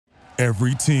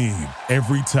Every team,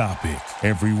 every topic,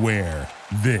 everywhere.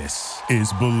 This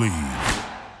is Believe.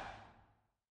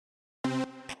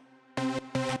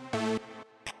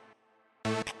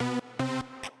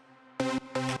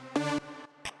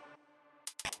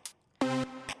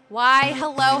 Why,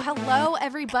 hello,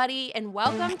 everybody, and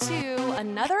welcome to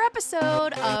another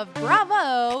episode of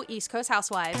Bravo East Coast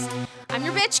Housewives. I'm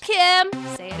your bitch, Kim.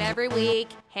 Say it every week.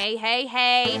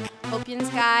 Hey. Hope you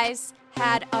guys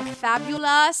had a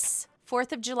fabulous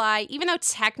 4th of July, even though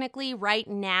technically right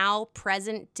now,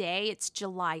 present day, it's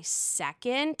July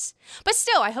 2nd. But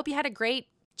still, I hope you had a great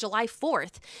July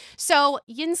 4th. So,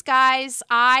 yins guys,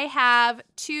 I have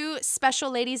two special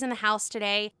ladies in the house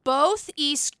today, both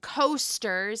East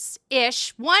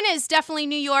Coasters-ish. One is definitely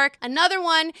New York, another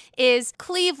one is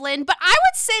Cleveland, but I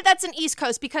would say that's an East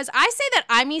Coast because I say that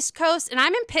I'm East Coast and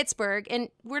I'm in Pittsburgh and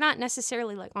we're not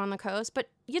necessarily like on the coast, but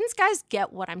yins guys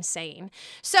get what I'm saying.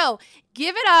 So,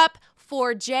 give it up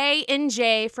for J and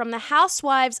J from the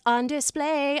Housewives on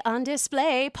Display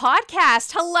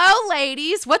podcast. Hello,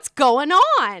 ladies. What's going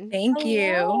on? Thank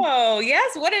you. Oh,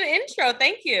 yes. What an intro.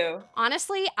 Thank you.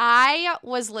 Honestly, I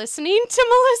was listening to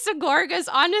Melissa Gorga's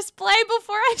On Display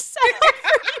before I set up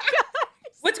for you guys.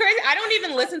 What's crazy, I don't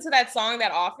even listen to that song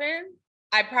that often.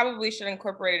 I probably should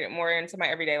incorporate it more into my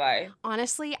everyday life.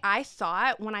 Honestly, I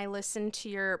thought when I listened to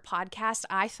your podcast,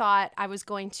 I thought I was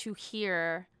going to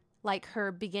hear like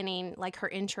her beginning, like her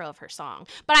intro of her song.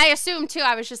 But I assumed too,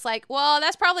 I was just like, well,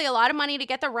 that's probably a lot of money to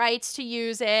get the rights to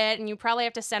use it. And you probably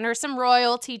have to send her some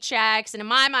royalty checks. And in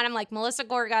my mind, I'm like, Melissa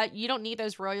Gorga, you don't need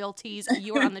those royalties.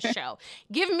 You are on the show.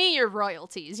 Give me your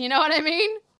royalties. You know what I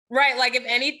mean? Right. Like if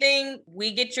anything,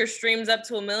 we get your streams up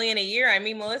to 1 million a year. I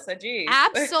mean, Melissa, geez.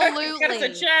 Absolutely. Get us a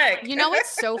check. You know what's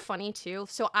so funny too?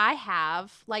 So I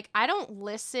don't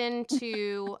listen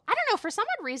to, I don't know, for some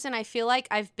odd reason, I feel like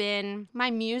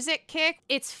my music kick.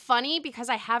 It's funny because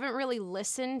I haven't really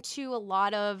listened to a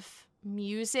lot of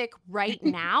music right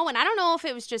now, and I don't know if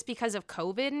it was just because of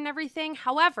COVID and everything.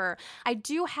 However, I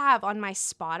do have on my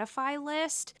Spotify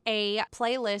list a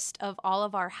playlist of all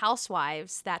of our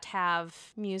housewives that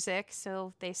have music,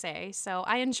 so they say. So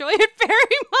I enjoy it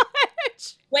very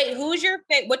much. Wait,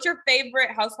 what's your favorite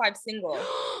housewife single?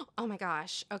 Oh my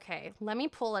gosh. Okay, let me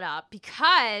pull it up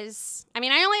because I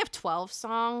only have 12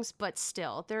 songs, but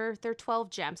still, they're 12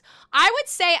 gems. I would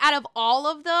say out of all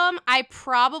of them, I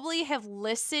probably have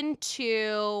listened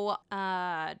to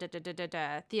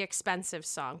The Expensive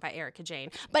Song by Erica Jane.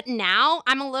 But now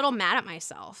I'm a little mad at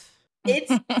myself.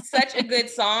 It's such a good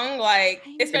song, like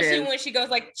especially when she goes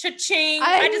like cha-ching.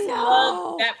 I just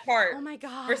love that part. Oh my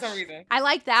gosh. For some reason. I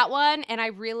like that one, and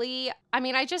I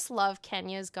just love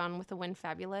Kenya's Gone with the Wind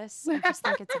Fabulous. I just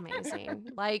think it's amazing.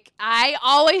 Like, I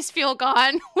always feel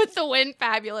Gone with the Wind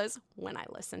Fabulous when I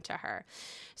listen to her.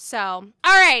 So,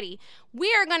 alrighty.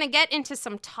 We are going to get into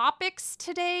some topics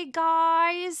today,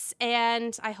 guys,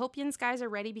 and I hope you guys are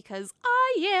ready because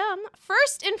I am.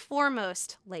 First and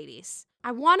foremost, ladies,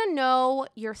 I want to know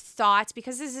your thoughts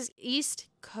because this is East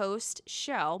Coast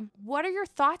show. What are your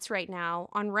thoughts right now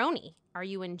on Roni? Are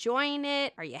you enjoying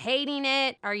it? Are you hating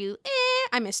it? Are you,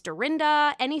 I miss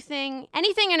Dorinda? Anything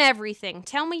and everything.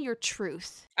 Tell me your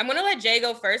truth. I'm going to let Jay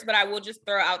go first, but I will just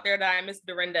throw out there that I miss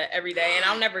Dorinda every day, and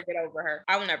I'll never get over her.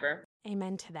 I will never.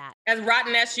 Amen to that. As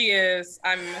rotten as she is,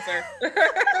 I miss her.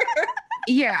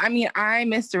 Yeah, I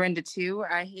miss Dorinda too.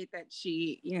 I hate that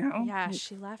she, Yeah,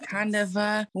 she left kind us.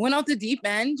 of went off the deep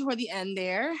end toward the end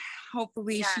there.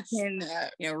 Hopefully she can,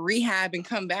 rehab and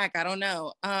come back. I don't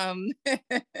know.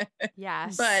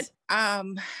 Yes. But how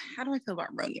do I feel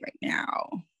about Roni right now?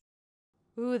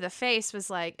 Ooh, the face was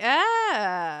like,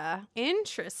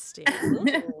 interesting.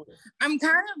 I'm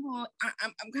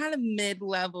kind of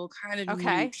mid-level, kind of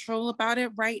neutral about it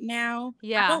right now.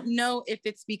 Yeah. I don't know if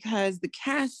it's because the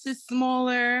cast is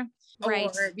smaller right.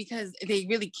 or because they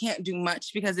really can't do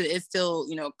much because it is still,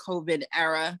 COVID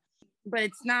era. But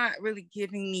it's not really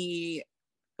giving me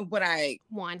what I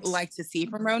like to see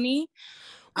from Roni.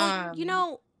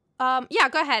 Well, yeah,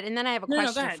 go ahead. And then I have a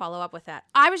question to follow up with that.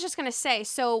 I was just going to say,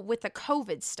 so with the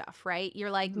COVID stuff, right?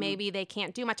 You're like, maybe they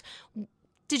can't do much.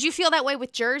 Did you feel that way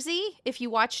with Jersey, if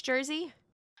you watched Jersey?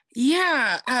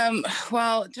 Yeah.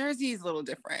 Well, Jersey is a little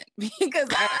different because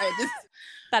I just...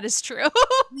 That is true.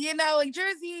 Like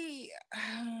Jersey...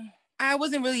 I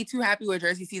wasn't really too happy with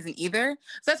Jersey season either.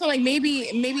 So that's why, like, maybe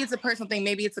it's a personal thing.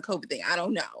 Maybe it's a COVID thing. I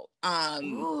don't know.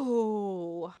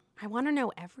 Ooh, I want to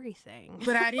know everything.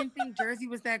 But I didn't think Jersey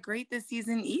was that great this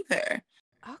season either.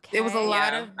 Okay. There was a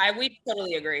lot of... we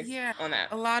totally agree on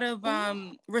that. A lot of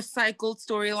recycled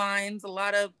storylines, a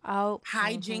lot of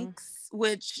hijinks,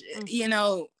 which,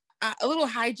 a little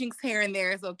hijinks here and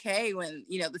there is okay when,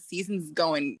 you know, the season's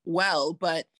going well,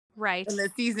 but right. when the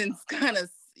season's kind of,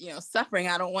 you know, suffering,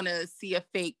 I don't want to see a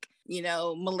fake, you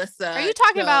know, Melissa. Are you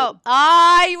talking about,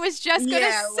 I was just going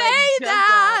to say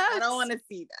that. I don't want to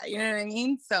see that. You know what I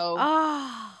mean? So,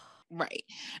 right.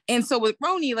 And so with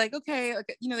Roni, like, okay,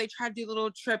 like, you know, they try to do a little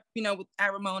trip, you know,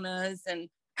 at Ramona's, and,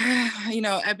 you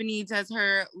know, Ebony does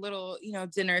her little, you know,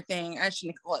 dinner thing. I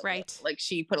shouldn't call it. Right. Like,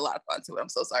 she put a lot of thought into it. I'm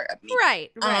so sorry, Ebony.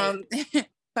 Right.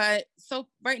 But so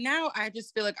right now, I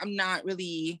just feel like I'm not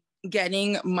really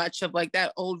getting much of like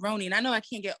that old Roni. And I know I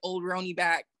can't get old Roni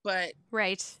back, but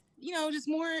right. You know, just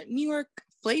more New York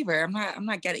flavor. I'm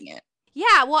not getting it.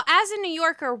 Yeah, well, as a New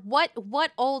Yorker, what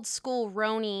old school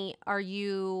Roni are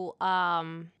you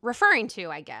referring to,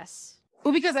 I guess?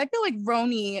 Well, because I feel like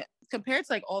Roni, compared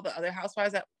to like all the other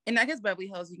housewives and I guess Beverly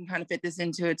Hills, you can kind of fit this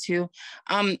into it too.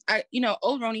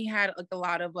 Old Roni had like a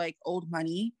lot of like old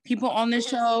money people on the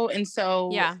show. And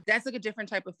so that's like a different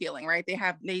type of feeling, right?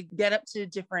 They get up to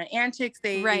different antics.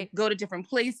 They go to different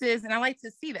places. And I like to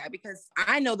see that because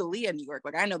I know the Leah New York,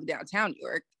 like I know the downtown New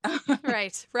York.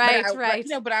 Right.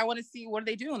 But I want to see what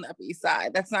do they do on the Upper East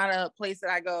Side. That's not a place that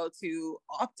I go to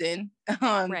often.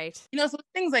 Right. You know, so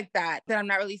things like that I'm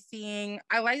not really seeing.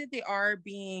 I like that they are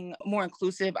being more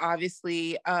inclusive,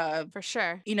 obviously. For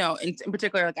sure. You know, in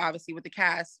particular, like obviously with the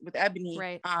cast, with Ebony,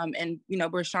 right. And you know,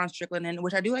 Bershawn Strickland, and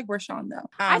which I do like Bershawn though.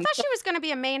 I thought she was going to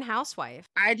be a main housewife.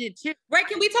 I did too. Right?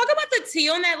 Can we talk about the tea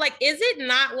on that? Like, is it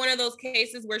not one of those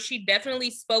cases where she definitely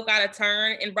spoke out of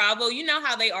turn? And Bravo, you know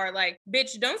how they are, like,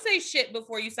 bitch, don't say shit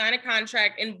before you sign a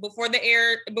contract and before it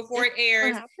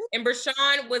airs. And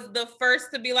Bershawn was the first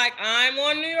to be like, I'm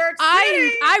on New York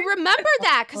City. I remember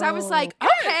that because I was like,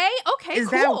 okay, is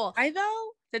cool. That why though?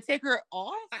 To take her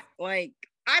off? Like,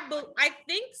 I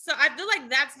think so. I feel like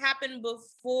that's happened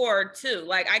before too.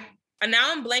 Like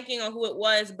now I'm blanking on who it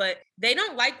was, but they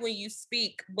don't like when you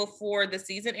speak before the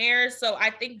season airs. So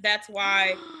I think that's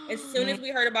why as soon as we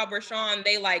heard about Bershawn,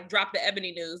 they like dropped the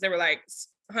Ebony news. They were like,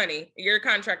 honey, your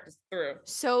contract is through.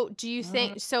 So do you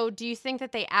think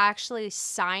that they actually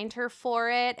signed her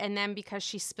for it, and then because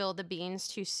she spilled the beans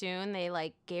too soon, they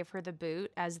like gave her the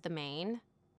boot as the main?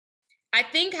 I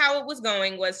think how it was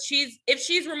going was if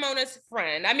she's Ramona's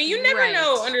friend. I mean, you never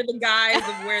know under the guise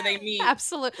of where they meet.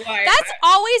 Absolutely. That's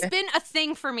always been a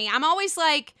thing for me. I'm always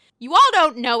like, you all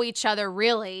don't know each other,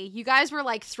 really. You guys were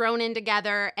like thrown in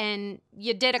together and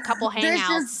you did a couple hangouts. There's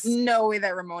just no way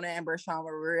that Ramona and Bershawn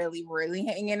were really, really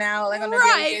hanging out. Like on the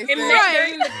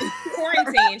during the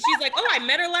quarantine. She's like, oh, I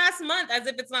met her last month, as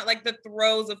if it's not like the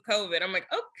throes of COVID. I'm like,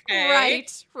 okay.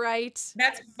 Right.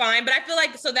 That's fine. But I feel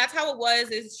like, so that's how it was,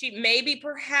 is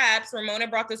perhaps Ramona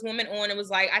brought this woman on and was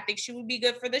like, I think she would be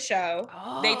good for the show.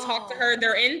 Oh. They talked to her.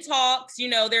 They're in talks, you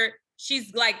know,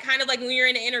 she's like, kind of like when you're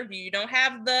in an interview, you don't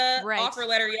have the offer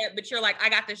letter yet, but you're like, I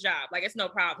got this job. Like, it's no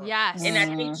problem. Yes. And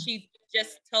I think she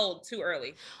just told too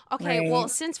early. Okay, well,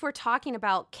 since we're talking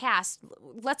about cast,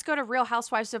 let's go to Real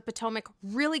Housewives of Potomac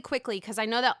really quickly, because I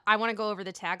know that I want to go over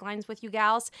the taglines with you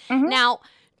gals. Mm-hmm. Now,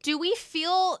 do we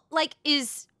feel like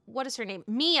what is her name?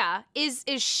 Mia. Is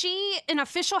she an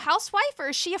official housewife or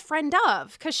is she a friend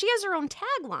of? Because she has her own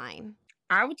tagline.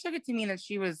 I would take it to mean that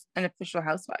she was an official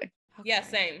housewife. Okay. Yeah,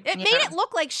 same. It made it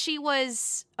look like she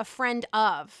was a friend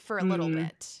of for a little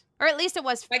bit. Or at least it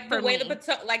was like for the way me.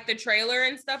 like the trailer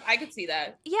and stuff. I could see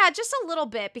that. Yeah, just a little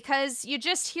bit, because you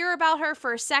just hear about her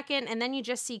for a second and then you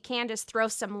just see Candace throw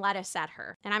some lettuce at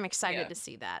her. And I'm excited to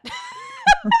see that.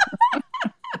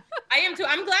 I am too.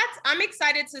 I'm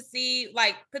excited to see,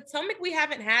 like, Potomac, we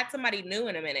haven't had somebody new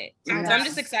in a minute. Yes. So I'm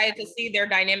just excited to see their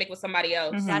dynamic with somebody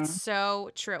else. Mm-hmm. That's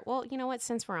so true. Well, you know what?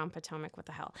 Since we're on Potomac, what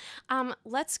the hell?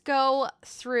 Let's go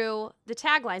through the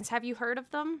taglines. Have you heard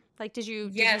of them? Like, did you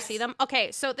see them?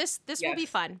 Okay, so this will be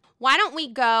fun. Why don't we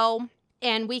go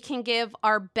and we can give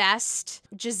our best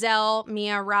Giselle,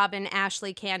 Mia, Robin,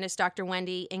 Ashley, Candace, Dr.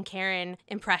 Wendy, and Karen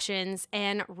impressions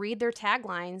and read their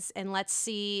taglines, and let's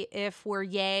see if we're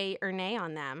yay or nay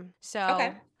on them.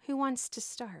 So who wants to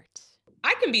start?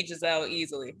 I can beat Giselle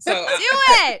easily. So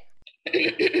do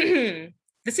it!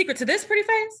 The secret to this pretty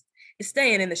face is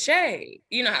staying in the shade.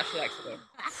 You know how she likes to do.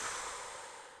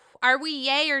 Are we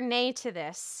yay or nay to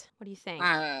this? What do you think?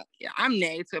 Yeah, I'm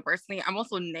nay to it personally. I'm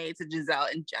also nay to Giselle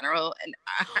in general. And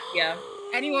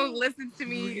anyone who listens to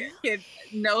me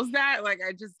knows that. Like,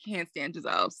 I just can't stand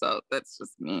Giselle. So that's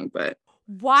just me. But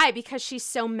why? Because she's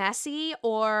so messy,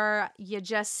 or you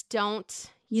just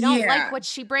don't like what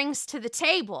she brings to the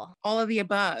table? All of the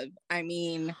above. I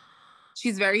mean,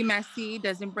 she's very messy,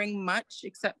 doesn't bring much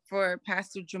except for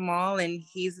Pastor Jamal, and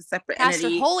he's a separate Pastor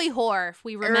entity. Holy Whore, if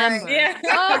we remember. Right. Yeah.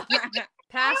 Oh,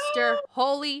 Pastor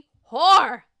Holy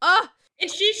Whore.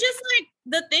 And she's just like,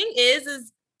 the thing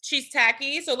is she's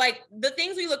tacky. So like the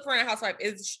things we look for in a housewife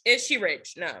is she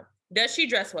rich? No. Does she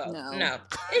dress well? No.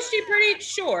 Is she pretty?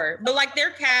 Sure. But like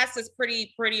their cast is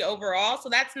pretty overall. So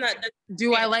that's not.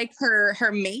 Do I like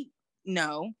her mate?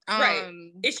 No. Right.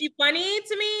 Is she funny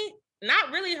to me?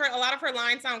 Not really. A lot of her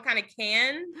lines sound kind of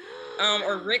canned,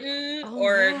 or written,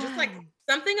 just like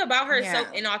something about her is so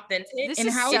inauthentic. This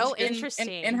is so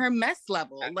interesting. And her mess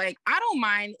level. Like, I don't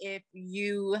mind if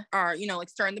you are, like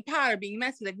stirring the pot or being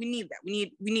messy. Like, we need that.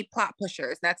 We need plot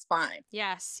pushers. That's fine.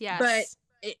 Yes. But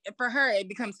for her, it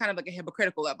becomes kind of like a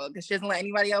hypocritical level because she doesn't let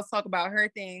anybody else talk about her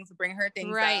things, bring her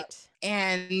things up.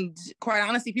 And quite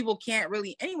honestly, people can't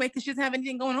really anyway because she doesn't have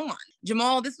anything going on.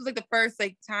 Jamal, this was like the first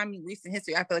time in recent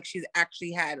history I feel like she's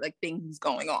actually had like things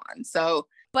going on. So,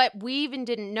 but we even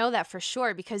didn't know that for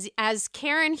sure because as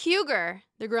Karen Huger,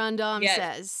 the Grand Dame,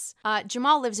 says,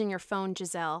 Jamal lives in your phone,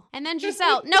 Giselle. And then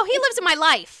Giselle, no, he lives in my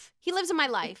life. He lives in my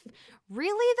life.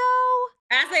 Really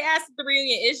though? As they asked at the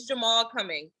reunion, is Jamal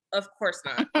coming? Of course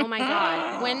not. Oh my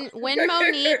God. When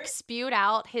Monique spewed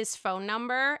out his phone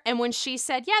number and when she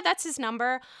said, yeah, that's his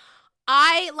number,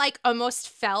 I like almost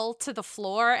fell to the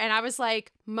floor and I was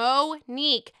like,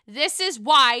 Monique, this is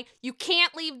why you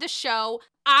can't leave the show.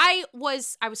 I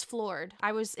was floored.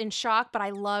 I was in shock, but I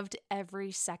loved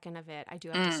every second of it. I do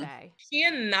have to say. She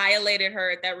annihilated her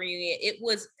at that reunion. It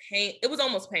was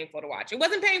almost painful to watch. It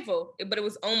wasn't painful, but it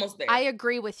was almost there. I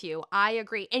agree with you. I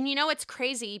agree. And it's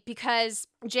crazy because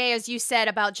Jay, as you said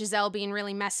about Giselle being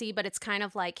really messy, but it's kind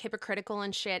of like hypocritical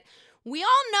and shit. We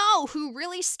all know who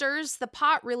really stirs the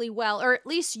pot really well, or at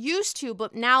least used to,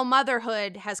 but now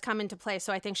motherhood has come into play,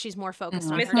 so I think she's more focused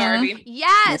on Miss her. Darby.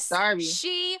 Yes, Miss Darby.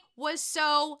 She was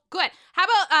so good. How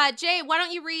about Jay? Why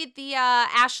don't you read the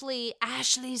Ashley's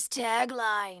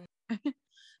tagline?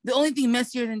 The only thing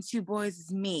messier than two boys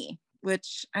is me,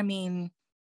 which I mean.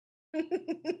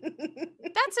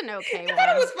 That's an okay one. I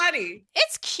thought it was funny.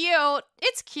 It's cute.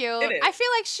 It is. I feel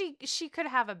like she could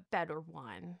have a better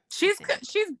one. She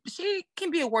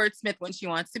can be a wordsmith when she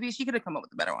wants to be. She could have come up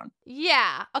with a better one.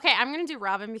 Yeah. Okay, I'm gonna do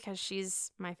Robin because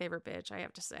she's my favorite bitch. I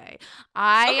have to say,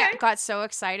 I got so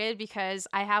excited because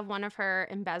I have one of her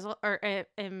embezzle. I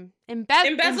said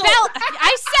embezzle. Oh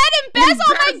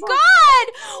my God!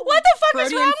 What the fuck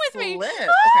is wrong with me? Okay.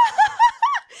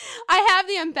 I have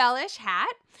the embellish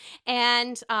hat.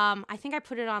 And I think I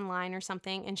put it online or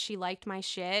something and she liked my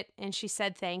shit and she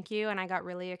said thank you and I got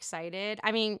really excited.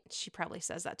 I mean, she probably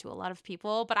says that to a lot of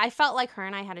people, but I felt like her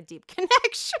and I had a deep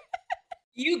connection.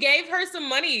 You gave her some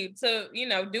money to,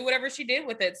 do whatever she did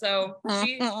with it. So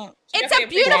it's a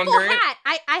beautiful hat.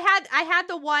 I had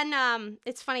the one,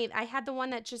 it's funny. I had the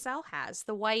one that Giselle has,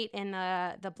 the white and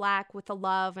the black with the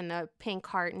love and the pink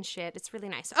heart and shit. It's really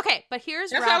nice. Okay. But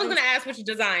here's That's what I was going to ask, which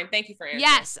design. Thank you for answering.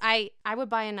 Yes. I would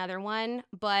buy another one,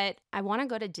 but I want to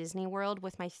go to Disney World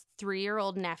with my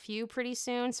 3-year-old nephew pretty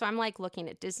soon. So I'm like looking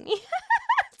at Disney.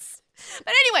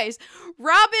 But anyways,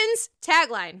 Robin's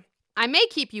tagline. I may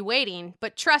keep you waiting,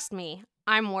 but trust me,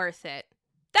 I'm worth it.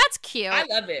 That's cute. I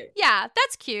love it. Yeah,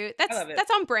 that's cute. I love it.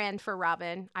 That's on brand for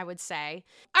Robin, I would say.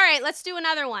 All right, let's do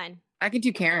another one. I can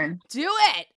do Karen. Do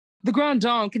it. The Grand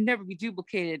Dame can never be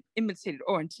duplicated, imitated,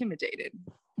 or intimidated.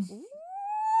 Ooh,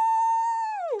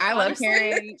 I love honestly.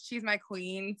 Karen. She's my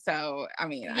queen. So, I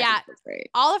mean, I think that's great.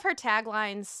 All of her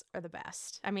taglines are the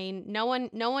best. I mean, no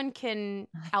one can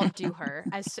outdo her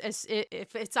as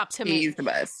if it's up to me. She's the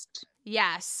best.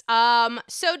 Yes.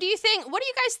 So what do you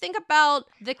guys think about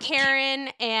the Karen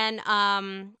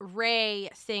and Ray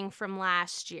thing from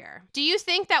last year? Do you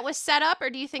think that was set up or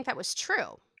do you think that was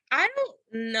true? I don't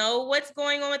know what's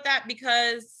going on with that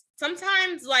because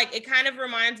sometimes like it kind of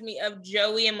reminds me of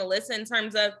Joey and Melissa in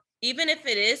terms of even if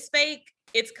it is fake,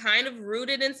 it's kind of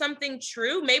rooted in something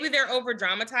true. Maybe they're over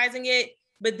dramatizing it,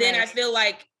 but then I feel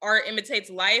like art imitates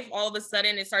life. All of a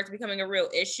sudden it starts becoming a real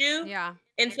issue. Yeah.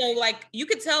 And so like you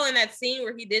could tell in that scene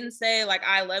where he didn't say like,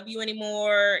 I love you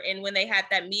anymore. And when they had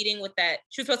that meeting with that,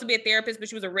 she was supposed to be a therapist, but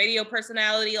she was a radio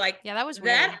personality. Like, yeah, that was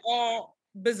weird. That all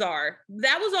bizarre.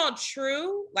 That was all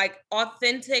true, like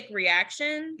authentic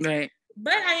reaction. Right.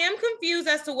 But I am confused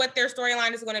as to what their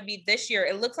storyline is going to be this year.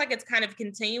 It looks like it's kind of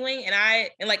continuing and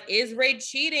like, is Ray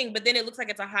cheating? But then it looks like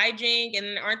it's a hijink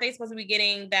and aren't they supposed to be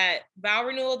getting that vow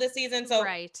renewal this season? So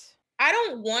right. I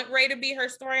don't want Ray to be her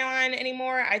storyline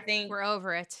anymore. I think we're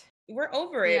over it.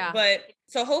 Yeah. But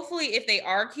so hopefully if they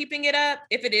are keeping it up,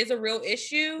 if it is a real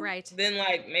issue, right, then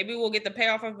like maybe we'll get the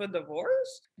payoff of a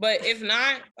divorce. But if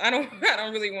not, I don't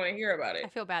really want to hear about it. I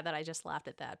feel bad that I just laughed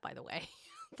at that, by the way.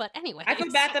 But anyway. I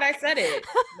feel bad that I said it.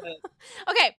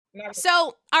 Okay.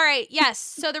 So, all right. Yes.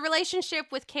 So the relationship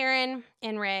with Karen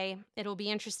and Ray, it'll be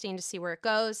interesting to see where it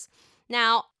goes.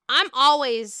 Now, I'm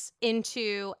always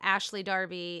into Ashley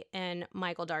Darby and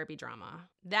Michael Darby drama.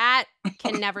 That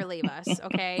can never leave us,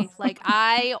 okay? Like,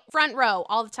 I front row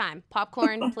all the time.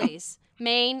 Popcorn, please.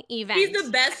 Main event. He's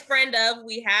the best friend of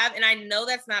we have, and I know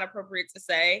that's not appropriate to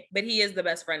say, but he is the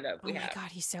best friend of we have. Oh my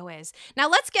God, he so is. Now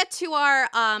let's get to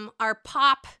our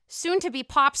pop, soon-to-be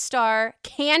pop star,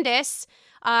 Candace.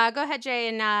 Go ahead, Jay,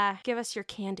 and give us your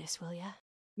Candace, will ya?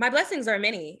 My blessings are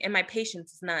many, and my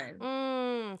patience is none.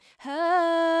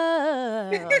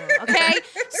 Okay.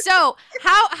 So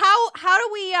how do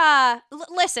we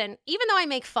listen? Even though I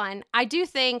make fun, I do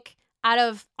think out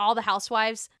of all the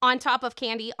housewives, on top of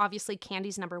Candy, obviously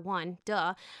Candy's number one.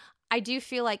 Duh. I do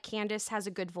feel like Candace has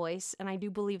a good voice, and I do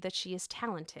believe that she is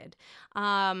talented.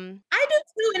 I do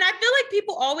too, and I feel like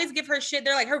people always give her shit.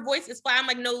 They're like, her voice is flat. I'm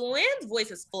like, no, Luann's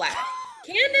voice is flat.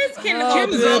 Candace can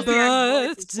hold her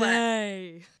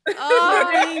birthday.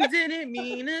 Oh, didn't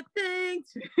mean a thing.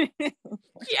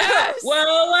 Yes.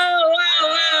 Whoa.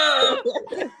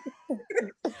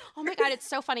 Oh my God, it's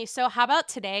so funny. So how about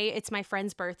today? It's my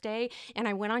friend's birthday, and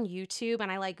I went on YouTube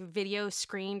and I like video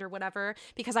screened or whatever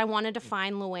because I wanted to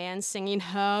find Luann singing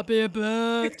 "Happy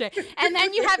Birthday," and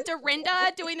then you have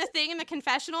Dorinda doing the thing in the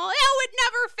confessional. Oh, it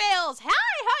never fails.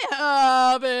 Hi,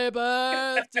 happy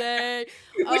birthday.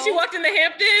 When she walked in the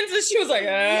Hamptons, and she was like,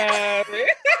 happy.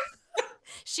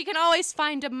 She can always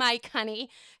find a mic, honey.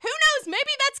 Who knows?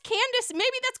 Maybe that's Candace.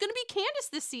 Maybe that's going to be Candace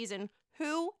this season.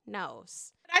 Who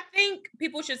knows? I think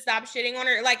people should stop shitting on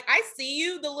her. Like, I See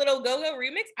You, the little Go-Go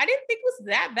remix, I didn't think was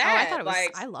that bad. Oh, I thought it was,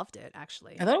 like, I loved it,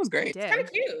 actually. I thought it was great. It's kind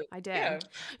of cute. I did. Yeah.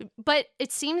 But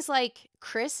it seems like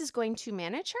Chris is going to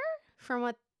manage her from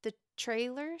what the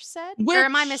trailer said. Or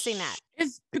am I missing that?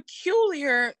 It's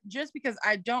peculiar just because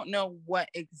I don't know what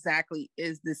exactly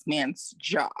is this man's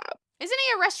job. Isn't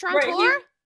he a restaurateur? Right,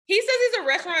 he says he's a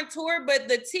restaurateur, but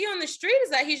the tea on the street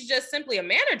is that he's just simply a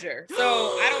manager. So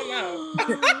I don't know.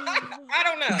 I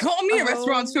don't know. Call me a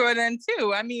restaurateur then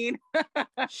too. I mean,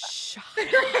 shut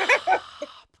up.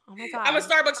 Oh my God. I'm a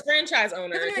Starbucks franchise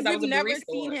owner because I was a never barista.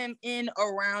 seen him in,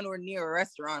 around, or near a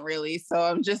restaurant really. So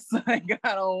I'm just like,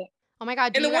 I don't. Oh my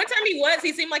God. And the one time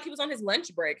he seemed like he was on his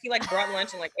lunch break. He like brought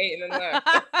lunch and like ate and then left.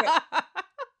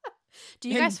 Do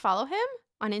you guys follow him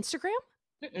on Instagram?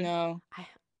 No.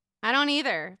 I don't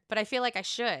either, but I feel like I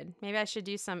should. Maybe I should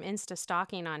do some Insta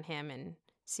stalking on him and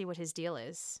see what his deal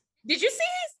is. Did you see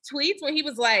his tweets when he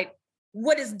was like,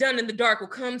 what is done in the dark will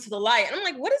come to the light? And I'm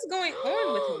like, what is going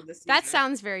on with him this season? That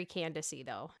sounds very Candace-y,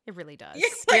 though. It really does.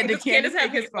 Yeah, does Candace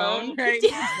have his phone? Right?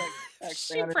 Yeah.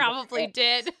 She probably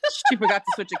did. She forgot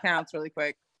to switch accounts really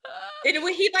quick. And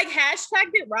when he like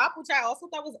hashtagged it Rob, which I also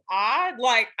thought was odd,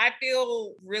 like I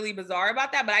feel really bizarre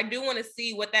about that, but I do want to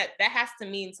see what that has to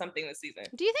mean something this season.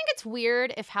 Do you think it's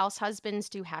weird if house husbands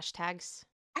do hashtags?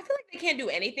 I feel like they can't do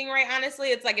anything right, honestly.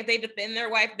 It's like if they defend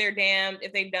their wife, they're damned.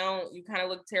 If they don't, you kind of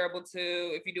look terrible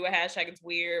too. If you do a hashtag, it's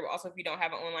weird. Also, if you don't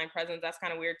have an online presence, that's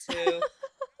kind of weird too.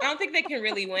 I don't think they can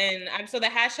really win. So the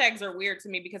hashtags are weird to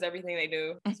me because everything they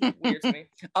do is weird to me.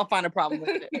 I'll find a problem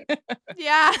with it.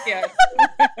 Yeah. Yeah.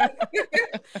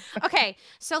 Okay,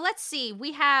 so let's see.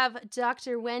 We have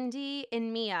Dr. Wendy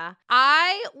and Mia.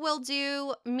 I will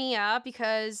do Mia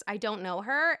because I don't know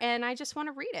her and I just want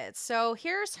to read it. So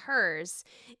here's hers.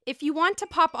 If you want to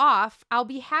pop off, I'll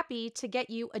be happy to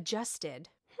get you adjusted.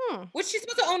 Which she's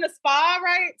supposed to own a spa,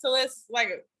 right? So it's like,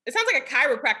 it sounds like a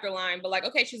chiropractor line, but like,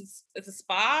 okay, it's a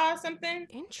spa or something.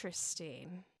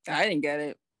 Interesting. I didn't get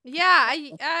it. Yeah,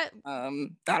 I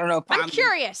don't know if I'm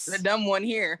curious. The dumb one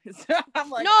here. So I'm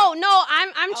like, no,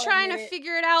 I'm trying to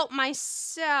figure it out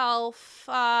myself.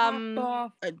 You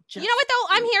know what though?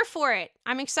 I'm here for it.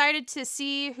 I'm excited to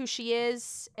see who she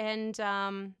is and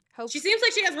hope she seems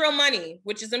like she has real money,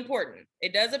 which is important.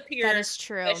 It does appear that is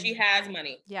true that she has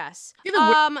money. Yes.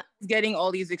 Getting all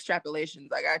these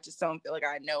extrapolations, like I just don't feel like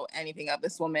I know anything of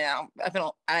this woman.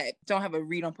 I don't have a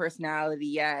read on personality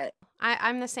yet.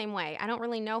 I'm the same way. I don't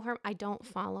really know her. I don't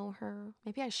follow her.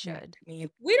 Maybe I should. We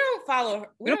don't follow her.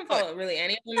 We don't follow really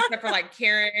any of them except for like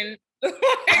Karen.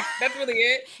 That's really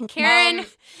it. Karen,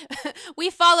 we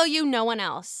follow you. No one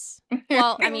else.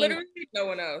 Well, I mean, literally no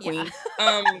one else. Yeah.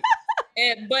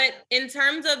 But in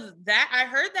terms of that, I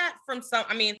heard that from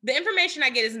the information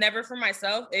I get is never for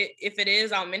myself. If it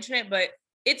is, I'll mention it, but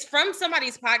it's from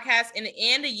somebody's podcast and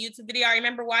a YouTube video I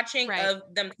remember watching of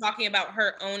them talking about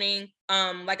her owning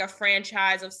like a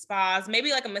franchise of spas,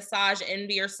 maybe like a Massage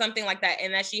Envy or something like that,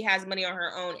 and that she has money on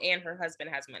her own and her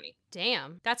husband has money.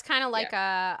 Damn. That's kind of like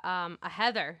a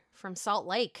Heather from Salt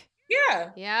Lake. Yeah.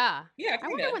 Yeah. Yeah. I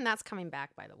wonder when that's coming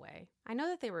back, by the way. I know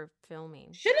that they were filming.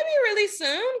 Shouldn't it be really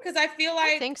soon? Because I feel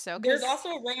like I think so. There's also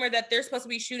a rumor that they're supposed to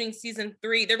be shooting season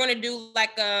 3. They're going to do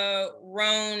like a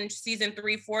Roan season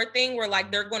 3-4 thing where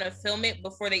like they're going to film it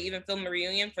before they even film the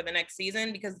reunion for the next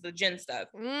season because of the Jen stuff.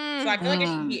 So I feel like it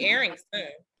should be airing soon.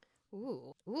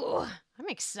 Ooh, I'm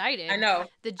excited. I know.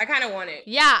 I kind of want it.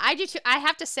 Yeah, I do too. I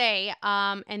have to say,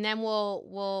 and then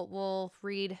we'll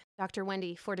read Dr.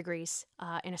 Wendy 4 Degrees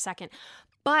in a second.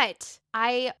 But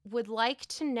I would like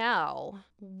to know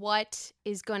what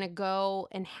is going to go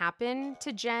and happen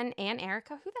to Jen and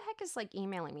Erica. Who the heck is like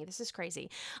emailing me? This is crazy.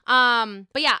 But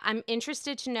yeah, I'm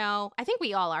interested to know. I think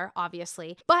we all are,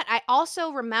 obviously. But I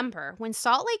also remember when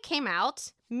Salt Lake came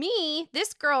out,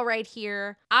 this girl right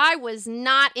here, I was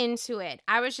not into it.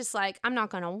 I was just like, I'm not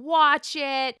going to watch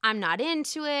it. I'm not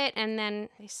into it. And then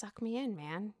they sucked me in,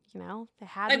 man. You know, they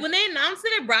had like when they announced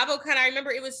it at BravoCon, I remember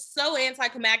it was so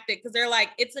anticlimactic because they're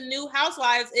like, it's a new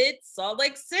Housewives, it's Salt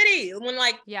Lake City. When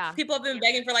like people have been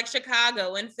begging for like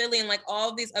Chicago and Philly and like all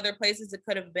of these other places it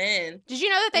could have been. Did you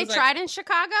know that they tried in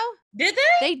Chicago? Did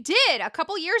they? They did a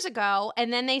couple years ago,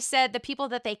 and then they said the people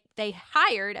that they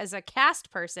hired as a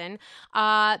cast person,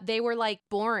 they were like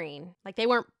boring, like they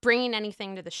weren't bringing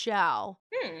anything to the show.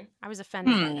 I was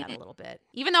offended by that a little bit,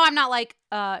 even though I'm not like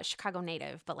a Chicago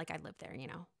native, but like I lived there, you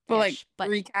know. But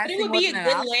recasting it would be a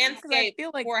good landscape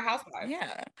like, for a housewife.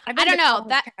 Yeah, I don't know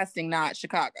that casting, not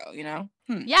Chicago. You know.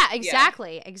 Yeah,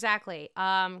 exactly.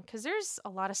 Because there's a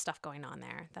lot of stuff going on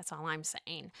there. That's all I'm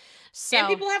saying. So and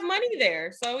people have money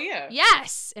there, so yeah.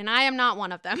 Yes, and I am not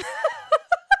one of them.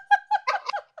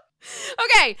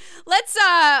 Okay, let's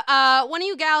one of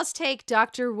you gals take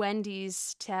Dr.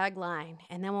 Wendy's tagline,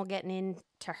 and then we'll get into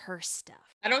her stuff.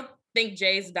 I don't think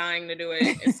Jay's dying to do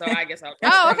it, so I guess I'll.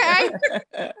 Oh,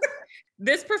 okay.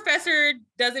 This professor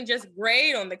doesn't just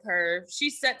grade on the curve;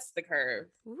 she sets the curve.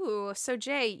 Ooh, so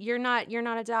Jay, you're not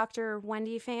a Dr.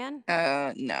 Wendy fan?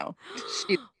 No,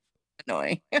 she's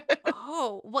annoying.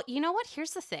 Oh, well, you know what?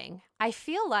 Here's the thing. I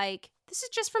feel like this is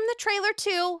just from the trailer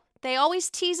too. They always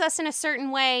tease us in a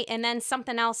certain way and then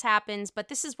something else happens, but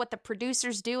this is what the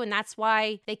producers do, and that's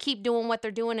why they keep doing what they're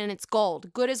doing, and it's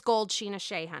gold. Good as gold, Sheena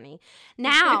Shea, honey.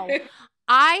 Now,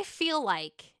 I feel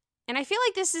like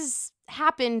this has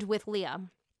happened with Leah.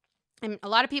 And a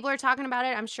lot of people are talking about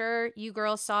it. I'm sure you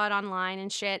girls saw it online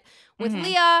and shit. With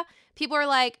Leah, people are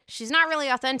like, she's not really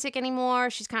authentic anymore.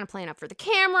 She's kind of playing up for the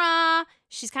camera.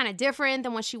 She's kind of different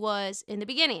than what she was in the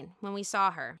beginning when we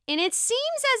saw her. And it seems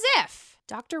as if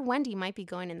Dr. Wendy might be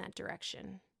going in that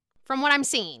direction from what I'm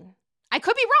seeing. I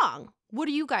could be wrong. What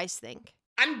do you guys think?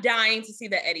 I'm dying to see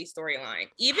the Eddie storyline.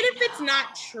 Even if it's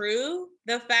not true,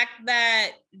 the fact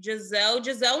that Giselle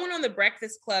went on the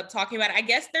Breakfast Club talking about it. I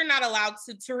guess they're not allowed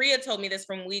to, Taria told me this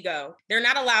from WeGo. They're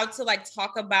not allowed to like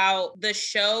talk about the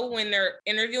show when they're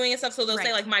interviewing and stuff. So they'll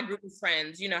say like my group of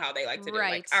friends, you know how they like to do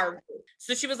like our group.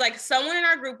 So she was like, someone in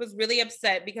our group was really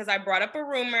upset because I brought up a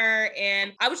rumor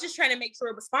and I was just trying to make sure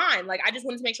it was fine. Like, I just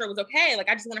wanted to make sure it was okay. Like,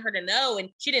 I just wanted her to know. And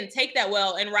she didn't take that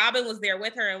well. And Robin was there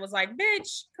with her and was like,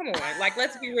 bitch, come on. Like,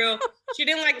 let's be real. She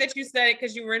didn't like that you said it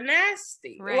because you were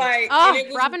nasty. Right. Like,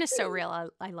 Robin is so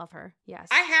real. I love her. Yes.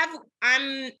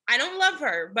 I don't love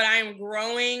her, but I'm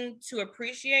growing to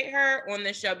appreciate her on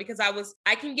this show because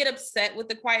I can get upset with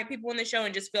the quiet people on the show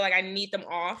and just feel like I need them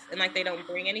off and like they don't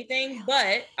bring anything.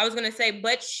 But I was going to say,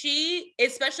 but she,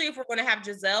 especially if we're going to have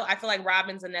Giselle, I feel like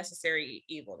Robin's a necessary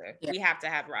evil there. Yeah. We have to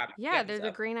have Robin. Yeah, they're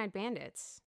the Green-Eyed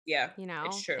Bandits. Yeah, you know,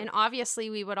 it's true. And obviously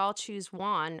we would all choose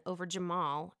Juan over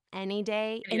Jamal any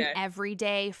day and every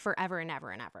day, forever and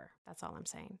ever and ever. That's all I'm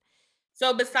saying.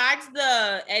 So besides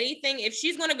the Eddie thing, if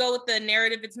she's going to go with the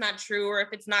narrative, it's not true, or if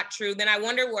it's not true, then I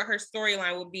wonder what her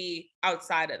storyline will be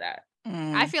outside of that.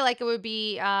 I feel like it would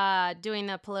be doing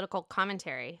the political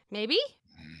commentary. Maybe?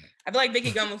 I feel like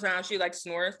Vicky Gunn was around. She like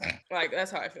snores. Like, that's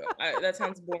how I feel. That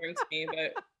sounds boring to me,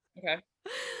 but okay.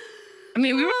 I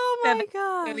mean, we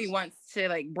really wants to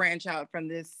like branch out from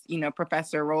this, you know,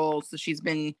 professor role. So she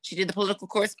did the political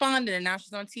correspondent and now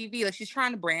she's on TV. Like, she's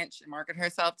trying to branch and market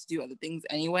herself to do other things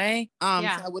anyway. So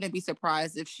I wouldn't be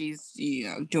surprised if she's, you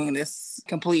know, doing this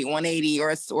complete 180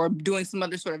 or doing some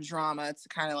other sort of drama to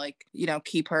kind of like, you know,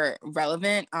 keep her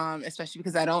relevant. Especially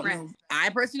because I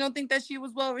personally don't think that she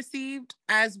was well received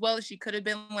as well as she could have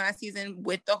been last season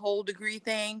with the whole degree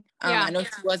thing. I know she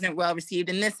wasn't well received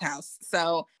in this house.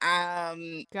 So,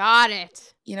 got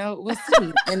it. You know, we'll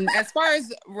see. And as far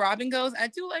as Robin goes, I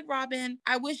do like Robin.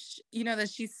 I wish, you know,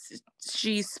 that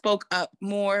she spoke up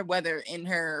more, whether in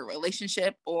her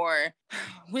relationship or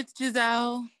with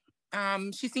Giselle.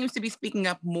 She seems to be speaking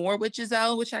up more with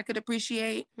Giselle, which I could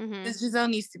appreciate. Mhm. Because Giselle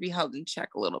needs to be held in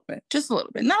check a little bit, just a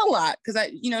little bit, not a lot,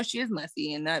 because she is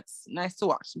messy, and that's nice to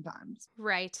watch sometimes.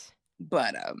 Right.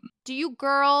 But Do you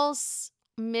girls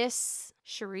miss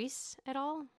Charisse at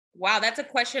all? Wow, that's a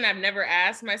question I've never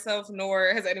asked myself,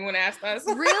 nor has anyone asked us.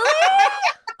 Really?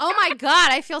 Oh my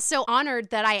God, I feel so honored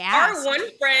that I asked. Our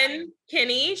one friend,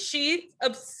 Kenny, she's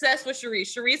obsessed with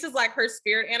Charisse. Charisse is like her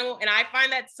spirit animal. And I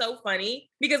find that so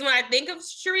funny because when I think of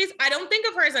Charisse, I don't think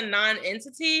of her as a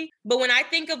non-entity. But when I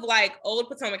think of like old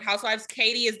Potomac housewives,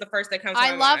 Katie is the first that comes to my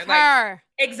mind. I love her.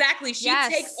 Exactly. She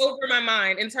takes over my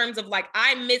mind in terms of like,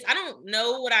 I don't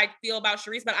know what I feel about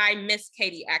Charisse, but I miss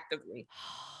Katie actively.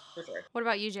 For sure. What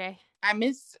about you, Jay? I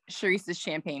miss Charisse's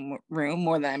champagne room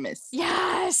more than I miss.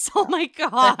 Yes. Oh my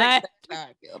God. That's how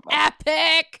I feel about it.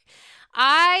 Epic.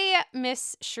 I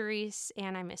miss Charisse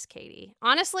and I miss Katie.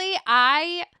 Honestly,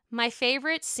 my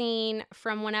favorite scene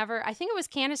from whenever, I think it was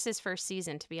Candace's first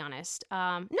season, to be honest.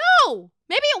 No,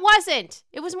 maybe it wasn't.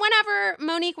 It was whenever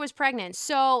Monique was pregnant.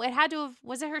 So it had to have,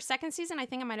 was it her second season? I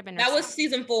think it might have been her That was second.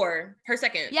 season 4, her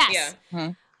second. Yes.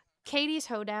 Yeah. Katie's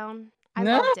hoedown. I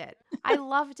loved it. I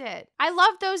loved it. I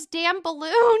loved those damn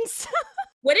balloons.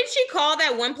 What did she call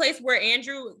that one place where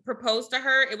Andrew proposed to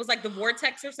her? It was like the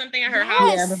vortex or something at her Yes.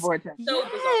 house. Yeah, the vortex. So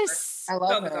Yes. I love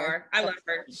So her. bizarre. I love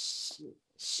her.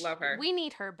 Love her. We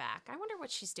need her back. I wonder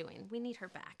what she's doing. We need her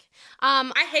back.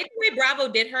 I hate the way Bravo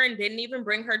did her and didn't even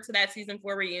bring her to that season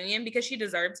 4 reunion because she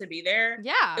deserved to be there.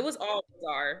 Yeah. It was all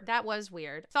bizarre. That was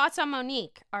weird. Thoughts on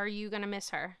Monique? Are you going to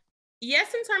miss her?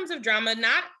 Yes, in terms of drama,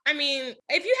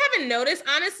 if you haven't noticed,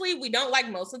 honestly, we don't like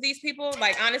most of these people.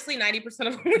 Like, honestly, 90%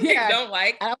 of them we don't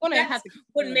like. I don't want to have to.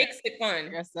 What makes it fun. I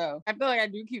guess so. I feel like I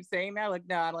do keep saying that. Like,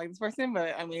 no, I don't like this person,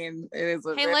 but I mean, it is.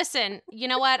 What Hey, listen, you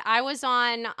know what? I was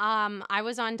on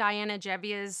Diana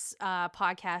Jevvia's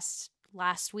podcast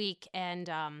last week, and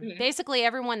basically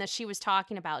everyone that she was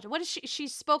talking about, what is she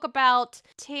spoke about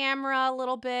Tamra a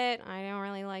little bit. I don't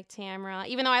really like Tamra,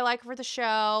 even though I like her for the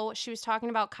show. She was talking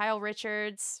about Kyle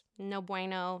Richards. No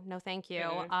bueno, no thank you.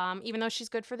 Even though she's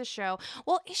good for the show.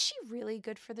 Well, is she really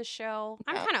good for the show?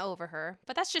 I'm kind of over her,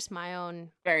 but that's just my own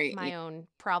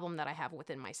problem that I have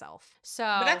within myself. So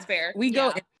but that's fair. We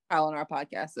go Kyle on our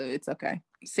podcast, so it's okay.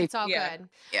 Safe. It's all good.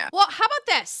 Yeah. Well, how about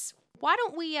this? Why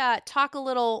don't we talk a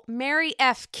little Mary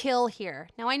F. Kill here?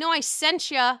 Now, I know I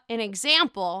sent you an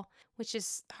example, which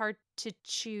is hard to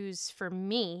choose for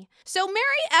me. So, Mary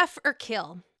F. or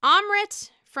Kill. Amrit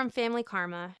from Family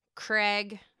Karma,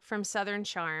 Craig from Southern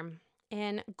Charm,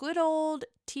 and good old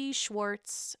T.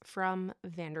 Schwartz from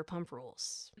Vanderpump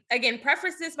Rules. Again,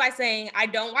 preface this by saying I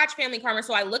don't watch Family Karma,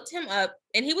 so I looked him up,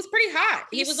 and he was pretty hot.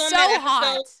 He was on so that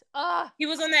episode. hot. He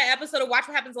was on that episode of Watch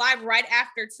What Happens Live right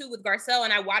after too with Garcelle,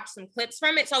 and I watched some clips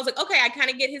from it. So I was like, okay, I kind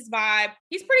of get his vibe.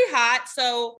 He's pretty hot,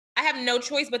 so I have no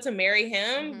choice but to marry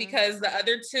him because the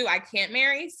other two I can't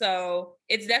marry. So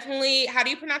it's definitely, how do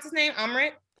you pronounce his name?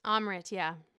 Amrit? Amrit,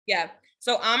 yeah. Yeah.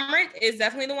 So Amrit is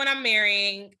definitely the one I'm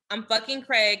marrying. I'm fucking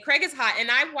Craig. Craig is hot. And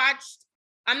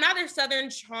I'm not their Southern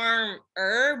Charmer,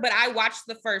 but I watched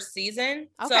the first season.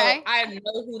 Okay. So I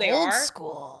know who they Old are.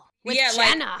 school. With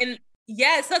Jenna.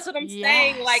 Yes, that's what I'm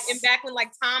saying. Like, and back when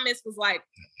like Thomas was like,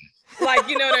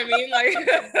 you know what I mean?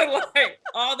 Like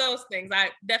all those things. I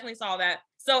definitely saw that.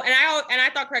 So, and I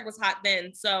thought Craig was hot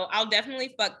then. So I'll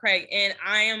definitely fuck Craig. And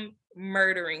I am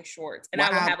murdering Schwartz, and I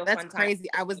will have a fun time. That's crazy.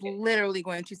 I was literally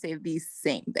going to say the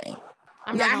same thing.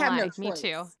 I'm not gonna have lie. no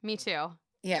choice. Me too.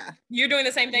 Yeah. You're doing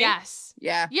the same thing? Yes.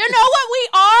 Yeah. You know what we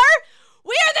are?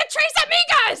 We are the Tres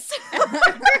Amigas.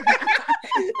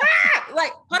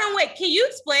 Like, hold on, wait. Can you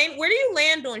explain, where do you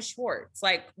land on Schwartz?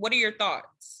 Like, what are your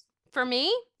thoughts? For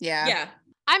me? Yeah.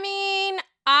 I mean,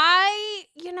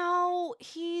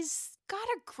 he's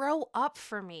gotta grow up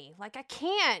for me. Like, I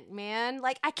can't, man.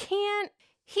 Like, I can't.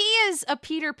 He is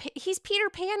he's Peter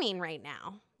Panning right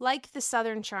now. Like the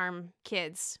Southern Charm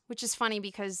kids, which is funny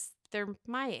because they're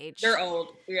my age. They're old.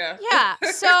 Yeah. Yeah.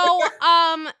 So,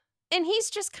 and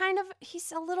he's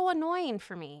a little annoying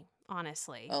for me,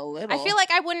 honestly. A little. I feel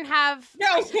like I wouldn't have. No.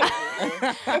 I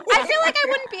feel like I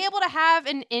wouldn't be able to have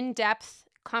an in-depth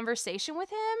conversation with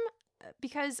him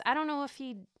because I don't know if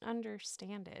he'd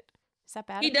understand it. Is that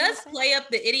bad? He does play up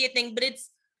the idiot thing, but it's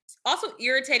also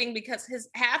irritating because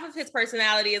half of his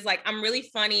personality is like, I'm really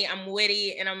funny, I'm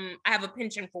witty, and I have a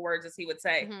penchant for words, as he would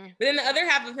say. Mm-hmm. But then the other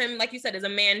half of him, like you said, is a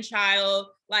man-child.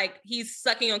 Like, he's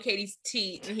sucking on Katie's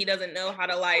teeth, and he doesn't know how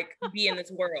to like be in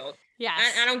this world.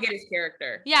 Yes. I don't get his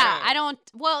character. Yeah, I don't.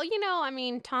 Well,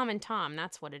 Tom and Tom,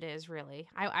 that's what it is, really.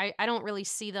 I don't really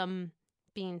see them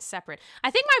being separate. I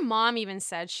think my mom even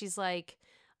said, she's like,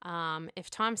 If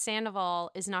Tom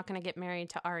Sandoval is not going to get married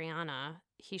to Ariana,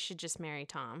 he should just marry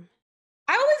Tom.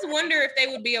 I always wonder if they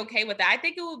would be okay with that. I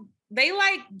think they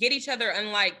like get each other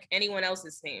unlike anyone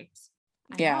else's teams.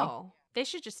 I know. They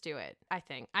should just do it, I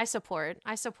think. I support.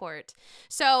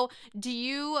 So did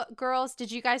you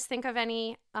guys think of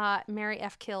any Mary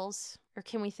F. kills? Or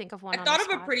can we think of one? I thought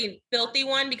of a pretty filthy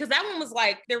one because that one was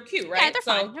like, they're cute, right? Yeah, they're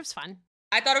fun. It was fun.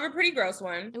 I thought of a pretty gross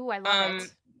one. Ooh, I love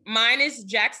it. Mine is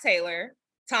Jax Taylor,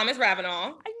 Thomas Ravenel.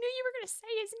 I knew you were going to say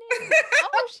his name.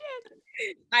 Oh,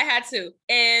 shit. I had to.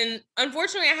 And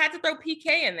unfortunately, I had to throw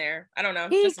PK in there. I don't know.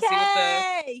 PK! Just to see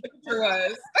what the picture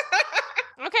was.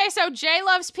 Okay, so Jay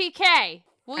loves PK.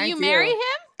 Will you marry him?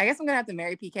 I guess I'm going to have to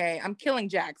marry PK. I'm killing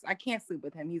Jax. I can't sleep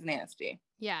with him. He's nasty.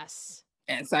 Yes.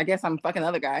 And so I guess I'm fucking the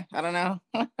other guy. I don't know.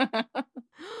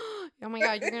 Oh my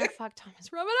God, you're going to fuck Thomas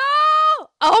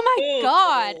Ravenel. Oh my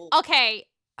God. Okay.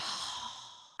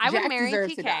 I would marry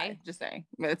PK. To die, just saying,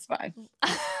 but it's fine.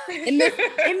 in this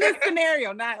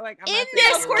scenario, not like in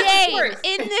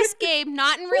this game,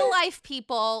 not in real life,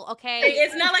 people. Okay,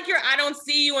 it's not like I don't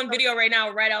see you on video right now,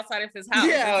 right outside of his house.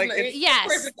 Yeah, yes,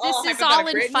 this is all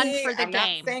in fun for the I'm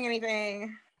game. Not saying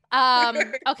anything.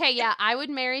 Okay, yeah, I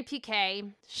would marry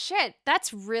PK. Shit,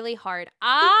 that's really hard.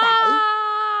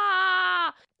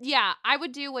 Yeah, I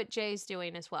would do what Jay's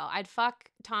doing as well. I'd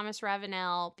fuck Thomas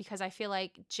Ravenel because I feel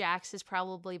like Jax has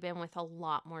probably been with a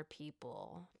lot more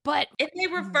people. But if they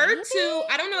refer to,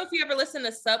 I don't know if you ever listen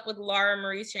to Sup with Laura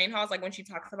Marie Shanehouse, like when she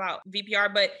talks about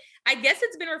VPR, but I guess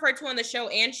it's been referred to on the show,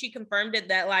 and she confirmed it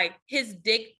that like his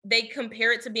dick, they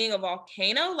compare it to being a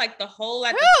volcano, like the hole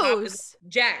at the top is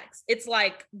Jax. It's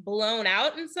like blown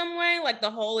out in some way, like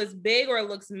the hole is big or it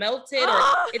looks melted, or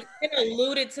it's been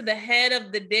alluded to the head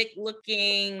of the dick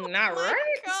looking not right.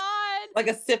 God. Like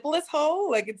a syphilis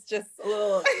hole, like it's just a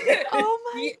little.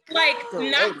 Oh my God. Like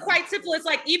not quite syphilis,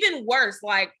 like even worse,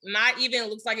 like not even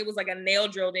looks like it was like a nail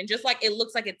drilled in, just like it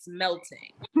looks like it's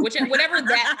melting. Whatever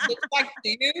that looks like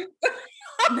to you.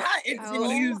 It's been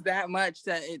used that much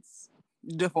that it's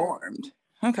deformed.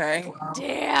 Okay. Wow.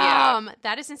 Damn,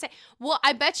 that is insane. Well,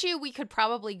 I bet you we could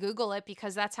probably Google it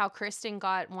because that's how Kristen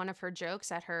got one of her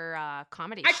jokes at her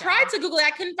comedy show. I tried to Google it.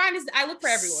 I couldn't find it. I looked for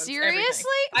everyone. Seriously?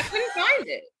 I couldn't find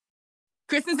it.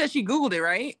 Kristen said she Googled it,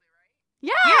 right?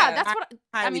 Yeah, that's what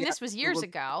I mean. This was years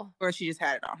ago. Or she just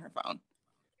had it on her phone.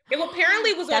 It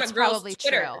apparently was on a girl's probably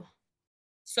Twitter. True.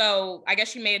 So I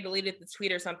guess she may have deleted the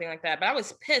tweet or something like that. But I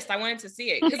was pissed. I wanted to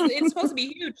see it because it's supposed to be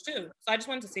huge too. So I just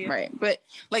wanted to see it. Right, but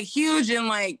like huge and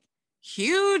like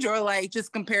huge, or like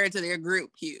just compared to their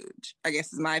group, huge. I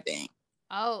guess is my thing.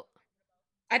 Oh,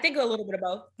 I think a little bit of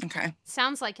both. Okay.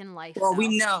 Sounds like in life. Well,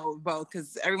 we know both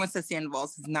because everyone says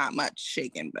Sandoval's is not much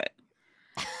shaken, but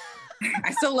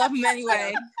I still love him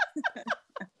anyway.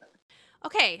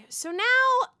 Okay, so now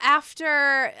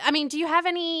after, I mean, do you have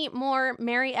any more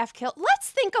Mary F. Kill?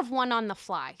 Let's think of one on the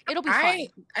fly. It'll be fun.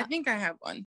 I think I have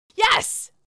one.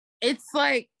 Yes! It's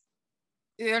like,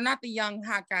 they're not the young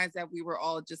hot guys that we were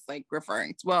all just like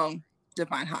referring to. Well,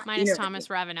 define hot. Minus Thomas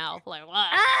Ravenel. Like, what?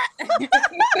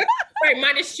 Right,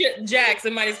 minus Jax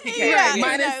and minus PK. Yeah, right,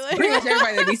 minus pretty much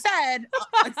everybody that we said,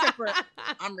 except for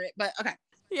Amrit. But okay.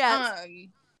 Yes.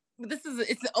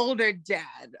 It's an older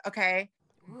dad, okay?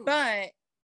 Ooh. But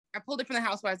I pulled it from the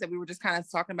Housewives that we were just kind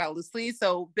of talking about loosely.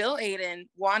 So Bill Aiden,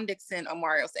 Juan Dixon,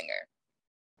 Mario Singer.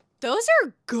 Those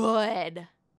are good.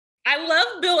 I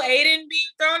love Bill Aiden being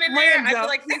thrown in there. I feel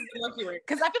like he's the lucky one.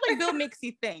 Because I feel like Bill makes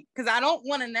you think. Because I don't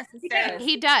want to necessarily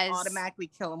he does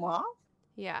automatically kill him off.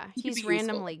 Yeah, he's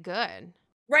randomly good.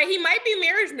 Right, he might be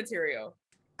marriage material.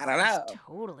 I don't know. He's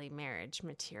totally marriage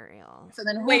material. So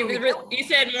then wait, you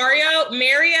said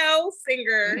Mario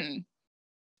Singer. Mm-hmm.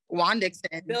 Juan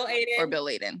Dixon, Bill Aiden, or Bill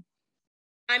Aiden.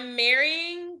 I'm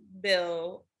marrying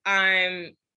Bill.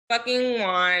 I'm fucking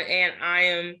Juan,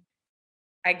 and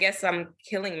I guess I'm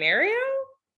killing Mario.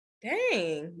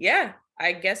 Dang, yeah.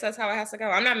 I guess that's how it has to go.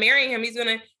 I'm not marrying him. He's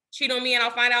gonna cheat on me, and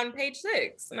I'll find out in page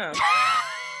 6. No.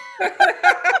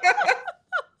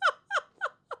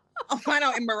 I'll find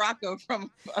out in Morocco from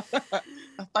a fucking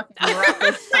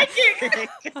Morocco.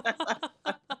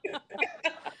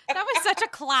 That was such a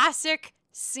classic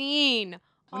scene.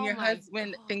 When your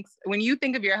husband when you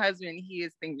think of your husband, he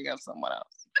is thinking of someone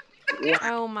else. Yeah.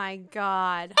 Oh my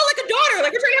God. Oh, like a daughter.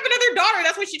 Like we're trying to have another daughter.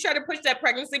 That's why she tried to push that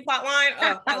pregnancy plot line.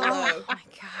 Oh, I love. Oh my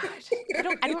God.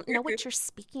 I don't know what you're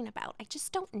speaking about. I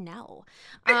just don't know.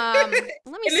 Let me see.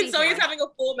 And then Sonya's having a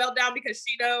full meltdown because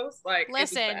she knows. Like,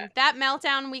 listen, that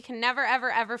meltdown we can never,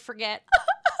 ever, ever forget.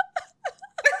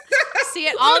 see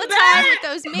it all the time with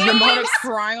those Ramona memes.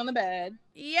 crying on the bed.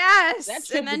 Yes. That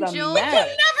chick And then was a Jill. We mess. can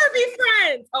never be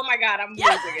friends. Oh my God, I'm losing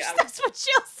it. Yes, that's what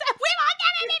Jill said. We won't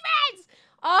never be friends.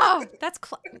 Oh, that's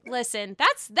listen.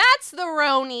 That's the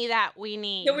Roni that we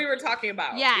need. That we were talking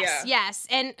about. Yes, Yeah. yes.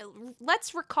 And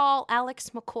let's recall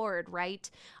Alex McCord, right?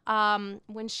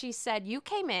 When she said you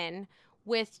came in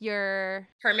with your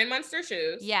Herman Munster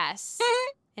shoes. yes.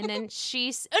 And then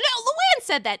she's no, Luann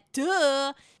said that.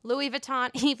 Duh. Louis Vuitton,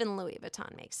 even Louis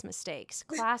Vuitton makes mistakes.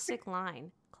 Classic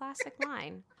line. Classic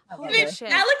line. love Holy her.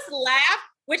 shit. Alex laughed,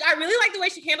 which I really like the way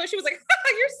she handled it. She was like,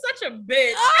 "You're such a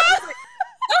bitch." I was like,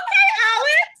 "Okay,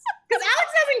 Alex," because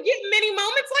Alex doesn't get many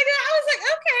moments like that. I was like,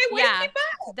 "Okay, way to keep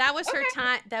up." That was her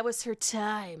time. That was her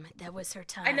time. That was her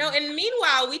time. I know. And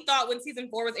meanwhile, we thought when season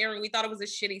 4 was airing, we thought it was a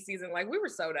shitty season. Like we were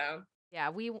so down. Yeah,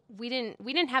 we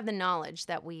didn't have the knowledge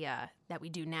that we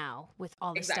do now with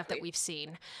all the stuff that Exactly. we've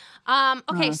seen.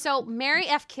 Okay, so marry,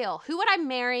 F, kill. Who would I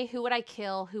marry? Who would I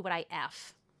kill? Who would I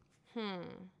F?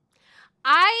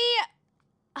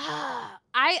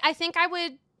 I think I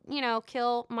would,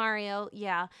 kill Mario.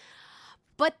 Yeah,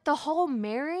 but the whole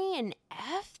marry and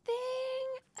F thing.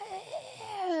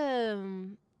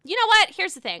 You know what?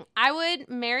 Here's the thing. I would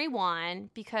marry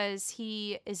Juan because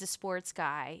he is a sports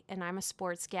guy and I'm a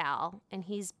sports gal and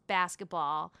he's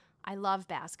basketball. I love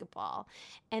basketball.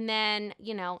 And then,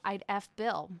 I'd F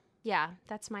Bill. Yeah,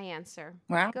 that's my answer.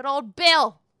 Wow. Good old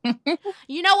Bill.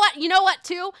 You know what,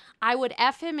 too? I would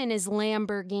F him in his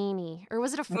Lamborghini. Or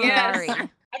was it a Ferrari? Yes.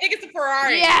 I think it's a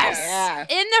Ferrari. Yes. Yeah.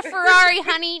 In the Ferrari,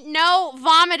 honey. No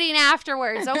vomiting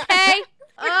afterwards, okay?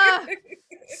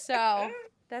 So...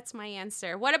 that's my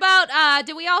answer. What about,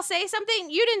 did we all say something?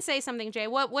 You didn't say something, Jay.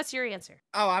 What's your answer?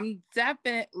 Oh, I'm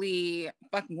definitely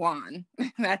fucking Juan.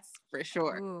 That's for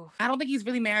sure. Ooh. I don't think he's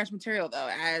really marriage material though,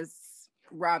 as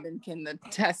Robin can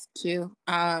attest to.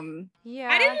 Yeah.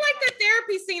 I didn't like the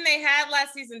therapy scene they had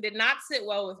last season. Did not sit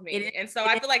well with me, and so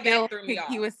I feel like that threw me off.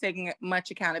 He was taking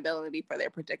much accountability for their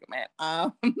predicament.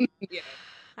 Yeah.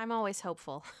 I'm always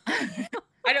hopeful.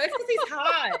 I know, it's because he's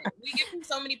hot. We give him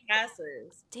so many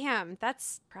passes. Damn,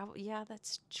 that's probably, yeah,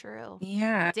 that's true.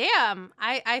 Yeah. Damn,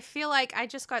 I feel like I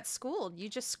just got schooled. You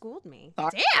just schooled me.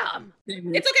 Sorry. Damn.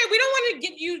 It's okay. We don't want to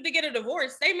get you to get a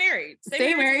divorce. Stay married.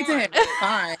 Stay married to him. Juan. It's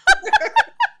fine.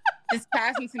 Just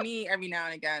pass him to me every now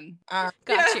and again.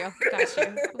 Got you.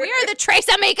 We are the Tres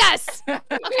Amigas.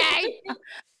 Okay.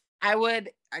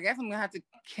 I guess I'm gonna have to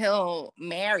kill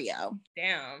Mario.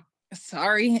 Damn.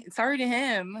 Sorry to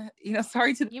him.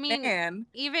 Sorry to the You mean- man.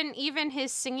 Even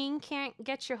his singing can't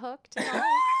get you hooked at all?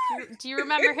 Do you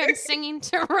remember him singing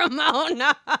to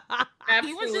Ramona?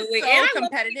 He was Absolutely. just And I so love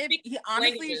competitive. speaking He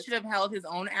honestly languages. should have held his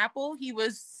own apple. He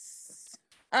was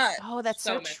Oh, that's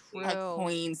so, So messy. true. a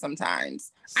queen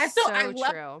sometimes. I so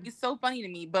love true. He's so funny to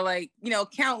me, but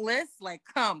Countless,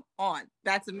 come on.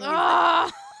 That's amazing.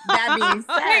 Oh. That being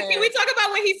said, Wait, can we talk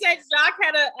about when he said Jacques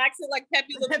had an accent like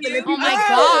Pepe Le Pepe Pew? Le Pew. Oh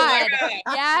my Oh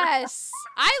God. Yes.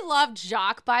 I loved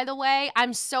Jacques, by the way.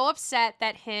 I'm so upset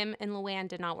that him and Luann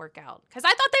did not work out because I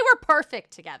thought they were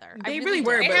perfect together. I They really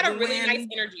were, They but had a really Luann- nice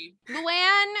energy.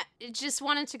 Luann just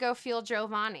wanted to go feel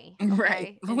Giovanni. right.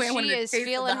 Okay? And Luann wanted she to is taste of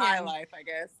feeling the high him. life, I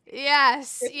guess.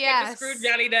 Yes. It's Yes. Screw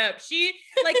Johnny Depp. She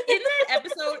in that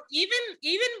episode,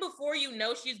 even before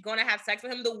she's gonna have sex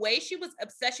with him, the way she was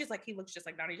obsessed, she's like, he looks just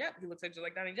like Johnny Depp. He looks just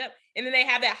like Johnny Depp. And then they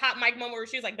have that hot mic moment where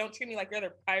she was like, don't treat me like you're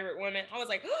other pirate woman. I was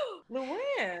like, oh,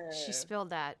 Luann. She spilled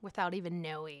that without even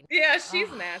knowing. Yeah, she's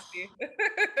Oh. nasty.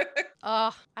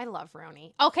 Oh, I love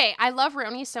Roni. Okay, I love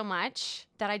Roni so much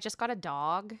that I just got a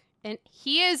dog. And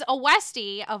he is a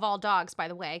Westie of all dogs, by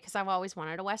the way, because I've always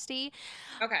wanted a Westie.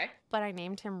 Okay. But I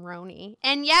named him Roni.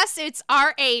 And yes, it's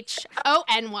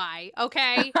R-H-O-N-Y,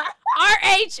 okay?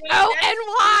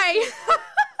 R-H-O-N-Y.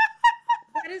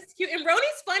 That is cute. And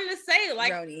Roni's fun to say.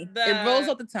 Like Roni. It rolls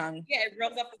off the tongue. Yeah, it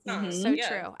rolls off the tongue. Mhm. So Yeah.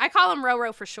 true. I call him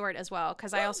Roro for short as well,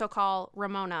 because I also call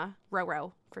Ramona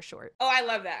Roro for short. Oh, I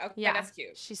love that. Okay, Yeah, that's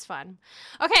cute. She's fun.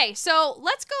 Okay, so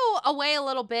let's go away a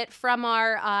little bit from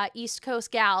our East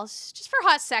Coast gals, just for a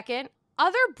hot second.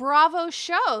 Other Bravo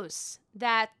shows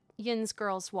that Yin's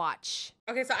girls watch.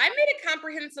 Okay, so I made a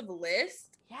comprehensive list.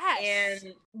 Yes.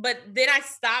 But then I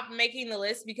stopped making the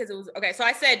list because it was okay. So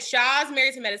I said Shaw's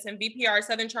Married to Medicine, VPR,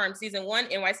 Southern Charm, Season 1,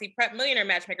 NYC Prep, Millionaire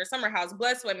Matchmaker, Summer House,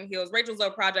 Blood, Sweat and Heels, Rachel Zoe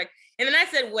Project. And then I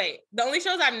said, wait, the only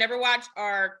shows I've never watched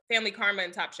are Family Karma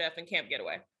and Top Chef and Camp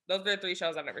Getaway. Those are the 3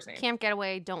 shows I've never seen. Camp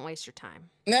Getaway, don't waste your time.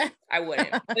 I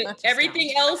wouldn't. But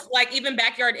everything else, like even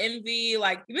Backyard Envy,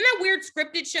 like even that weird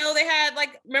scripted show they had,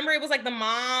 like remember it was like The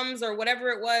Moms or whatever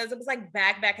it was. It was like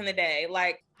back in the day.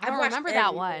 Like I don't remember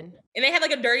that one. And they had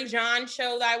like a Dirty John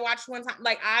show that I watched one time.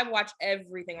 Like I watched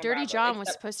everything. On Dirty Bravo, John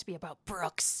was supposed to be about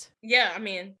Brooks. Yeah, I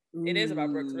mean, it is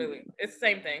about Brooks, really. It's the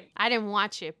same thing. I didn't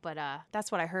watch it, but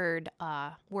that's what I heard.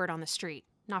 Word on the street,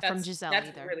 not from Giselle that's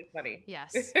either. That's really funny.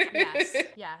 Yes,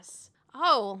 yes.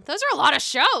 Oh, those are a lot of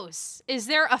shows. Is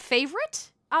there a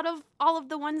favorite out of all of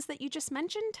the ones that you just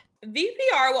mentioned?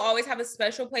 VPR will always have a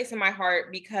special place in my heart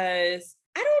because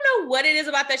I don't know what it is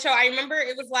about that show. I remember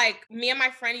it was like me and my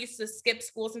friend used to skip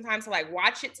school sometimes to like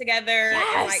watch it together.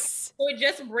 Yes. And like so it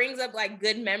just brings up like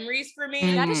good memories for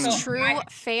me. That is so true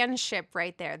fanship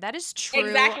right there. That is true.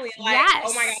 Exactly. Like, yes.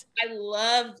 Oh my God. I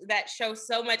loved that show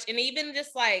so much. And even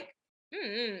just like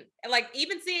like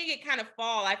even seeing it kind of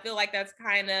fall, I feel like that's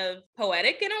kind of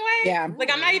poetic in a way. Yeah.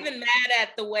 Like I'm not even mad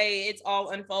at the way it's all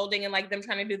unfolding and like them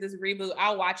trying to do this reboot.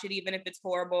 I'll watch it even if it's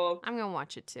horrible. I'm gonna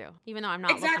watch it too, even though I'm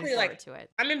not looking forward to it.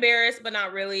 I'm embarrassed, but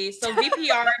not really. So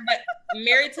VPR, but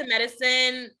Married to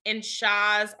Medicine and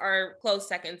Shaz are close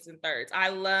seconds and thirds. I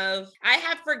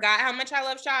have forgot how much I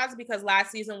love Shaz because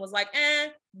last season was like,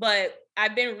 but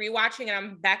I've been rewatching and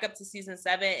I'm back up to season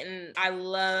 7 and I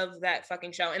love that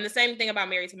fucking show. And the same thing about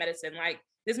Married to Medicine. Like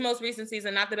this most recent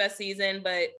season, not the best season,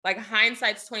 but like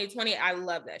hindsight's 2020. I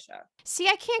love that show. See,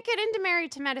 I can't get into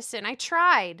Married to Medicine. I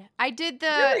tried. I did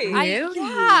the Really?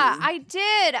 Yeah, I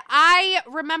did. I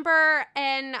remember,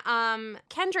 and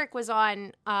Kendrick was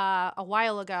on a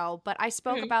while ago, but I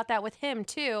spoke about that with him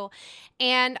too.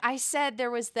 And I said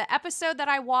there was the episode that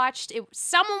I watched.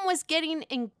 Someone was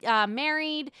getting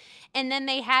married, and then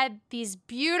they had these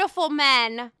beautiful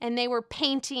men, and they were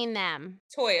painting them.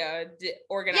 Toya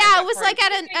organized. Yeah, it was like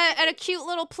at a cute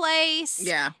little place.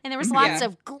 Yeah, and there was lots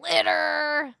of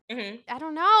glitter. Mm-hmm. I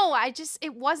don't know.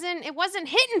 It wasn't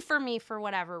hitting for me for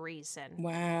whatever reason.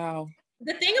 Wow.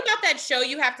 The thing about that show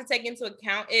you have to take into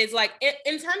account is like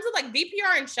in terms of like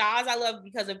VPR and Shaz, I love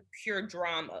because of pure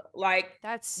drama. Like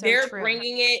that's so they're true.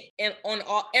 bringing it, and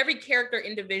on every character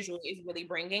individually is really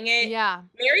bringing it. Yeah.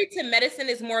 Married to Medicine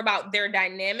is more about their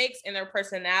dynamics and their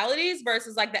personalities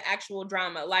versus like the actual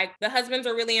drama. Like the husbands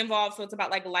are really involved, so it's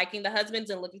about like liking the husbands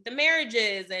and looking at the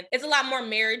marriages, and it's a lot more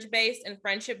marriage based and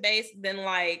friendship based than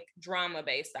like drama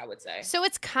based, I would say. So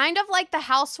it's kind of like the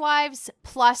Housewives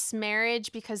plus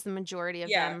marriage because the majority of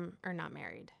them are not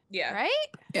married. Yeah. Right?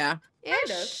 Yeah.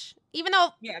 Ish. Even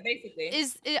though basically.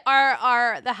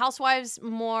 Are the Housewives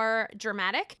more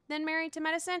dramatic than Married to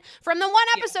Medicine? From the one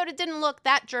episode, it didn't look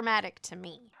that dramatic to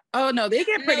me. Oh no, they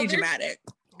get pretty dramatic,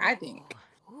 I think.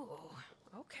 Ooh.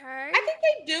 Okay. I think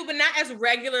they do, but not as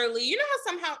regularly. You know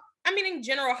how somehow, I mean, in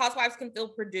general, Housewives can feel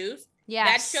produced.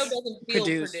 Yes. That show doesn't feel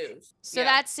produced. So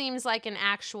that seems like an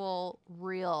actual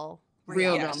real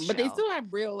drama. But they still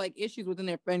have real like issues within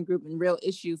their friend group and real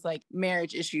issues like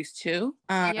marriage issues too.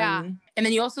 And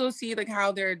then you also see like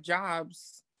how their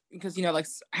jobs, because you know like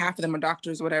half of them are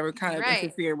doctors or whatever, kind of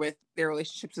interfere with their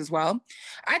relationships as well.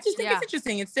 I just think it's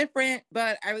interesting. It's different,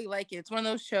 but I really like it. It's one of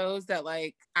those shows that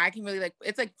like I can really like.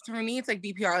 It's like for me, it's like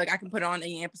VPR. Like I can put on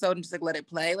any episode and just like let it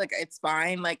play. Like it's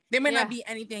fine. Like there may not be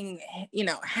anything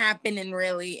happening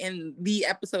really in the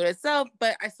episode itself,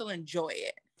 but I still enjoy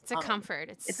it. It's a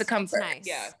comfort. It's a comfort. It's nice.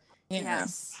 Yeah.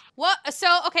 Yes. Well, so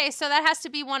that has to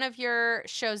be one of your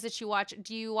shows that you watch.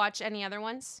 Do you watch any other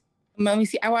ones? Let me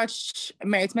see. I watched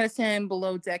Married to Medicine,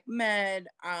 Below Deck Med,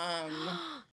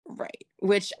 right,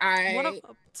 which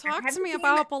talk to me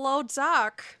about Below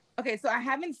Deck. Okay, so I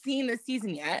haven't seen this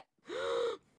season yet.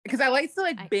 Because I like to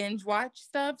like binge watch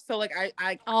stuff. So like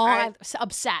I'm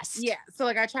obsessed. Yeah. So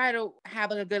like I try to have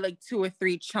like a good like 2 or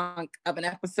 3 chunk of an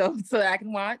episode so that I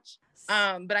can watch.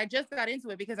 But I just got into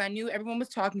it because I knew everyone was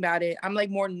talking about it. I'm like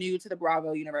more new to the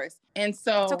Bravo universe. And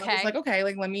so I was like, okay,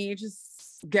 like let me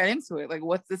just get into it. Like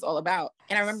what's this all about?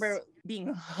 And I remember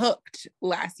being hooked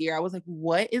last year. I was like,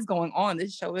 what is going on?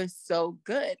 This show is so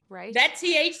good. Right. That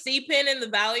THC pen in the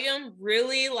Valium,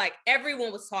 really, like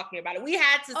everyone was talking about it. We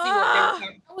had to see what they were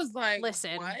talking about. I was like,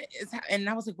 listen. What is and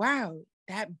I was like, wow,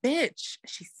 that bitch,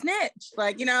 she snitched.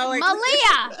 Like, you know, like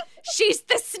Malia, she's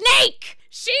the snake.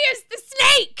 She is the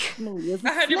snake. Malia's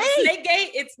 100% Snake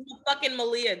Gate, it's fucking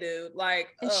Malia, dude. Like,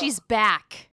 and she's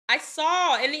back. I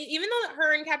saw, and even though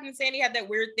her and Captain Sandy had that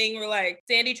weird thing where like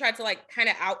Sandy tried to like kind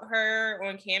of out her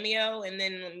on Cameo, and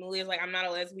then Malia's like, I'm not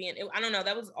a lesbian. I don't know.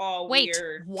 That was all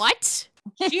weird. What?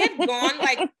 She had gone,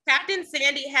 like, Captain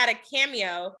Sandy had a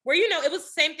cameo where, you know, it was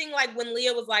the same thing like when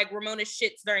Leah was like, Ramona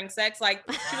shits during sex. Like,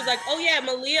 she was like, oh yeah,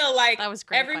 Malia, like, That was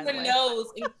great, everyone knows,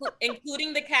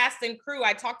 including the cast and crew.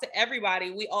 I talked to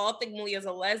everybody. We all think Malia's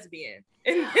a lesbian.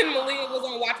 And then Malia was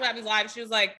on Watch What Happens Live. She was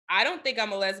like, I don't think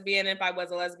I'm a lesbian. If I was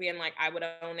a lesbian, like, I would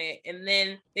own it. And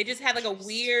then they just had like a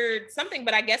weird something,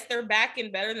 but I guess they're back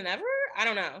and better than ever. I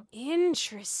don't know.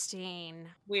 Interesting.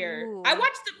 Weird. Ooh. I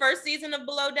watched the first season of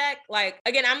Below Deck. Like,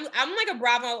 again, I'm like a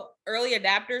Bravo early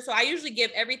adapter, so I usually give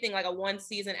everything like a one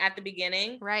season at the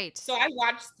beginning. Right. So I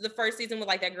watched the first season with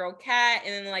like that girl Kat,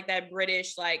 and then like that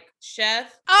British like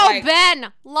chef. Oh, like,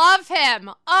 Ben, love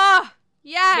him. Oh,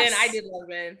 yes. Ben, I did love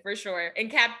Ben for sure. And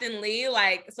Captain Lee,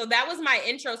 like, so that was my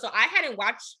intro. So I hadn't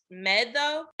watched Med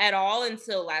though at all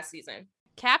until last season.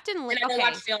 Captain Lee. And I don't Okay.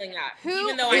 watch Failing Out, Who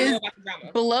even though I is know about the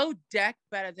drama. Below Deck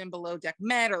better than Below Deck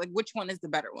Med, or like which one is the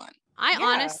better one? I Yeah.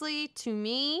 honestly, to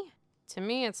me,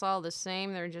 it's all the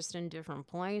same. They're just in different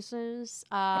places.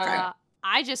 Okay.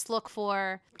 I just look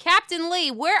for Captain Lee.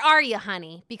 Where are you,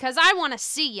 honey? Because I want to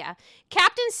see you.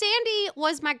 Captain Sandy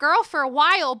was my girl for a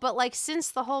while, but like since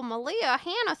the whole Malia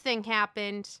Hannah thing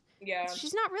happened, Yeah.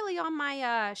 she's not really on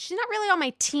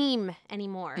my team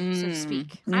anymore, so to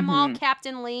speak. Mm, I'm all mhm.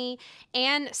 Captain Lee,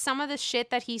 and some of the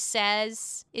shit that he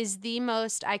says is the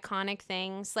most iconic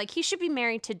things. Like, he should be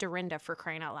married to Dorinda, for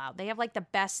crying out loud. They have like the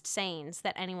best sayings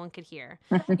that anyone could hear.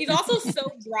 He's also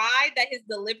so dry that his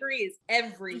delivery is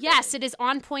everything. Yes, it is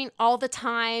on point all the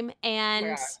time, and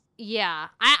Yeah. yeah,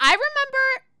 I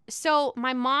remember. So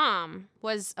my mom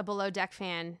was a Below Deck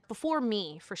fan before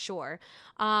me, for sure.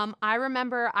 I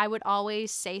remember I would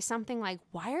always say something like,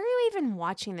 why are you even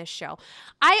watching this show?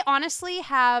 I honestly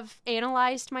have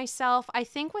analyzed myself. I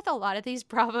think with a lot of these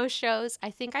Bravo shows, I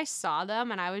think I saw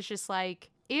them and I was just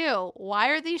like, ew, why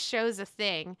are these shows a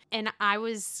thing? And I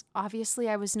was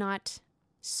not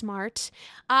smart.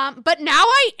 But now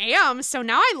I am. So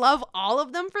now I love all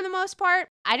of them for the most part.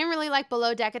 I didn't really like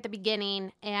Below Deck at the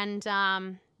beginning. And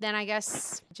then I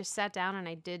guess I just sat down and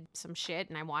I did some shit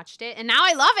and I watched it. And now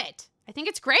I love it. I think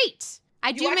it's great.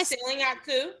 I do miss Sailing Out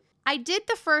too? I did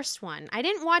the first one. I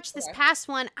didn't watch this Okay. past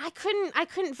one. I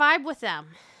couldn't vibe with them.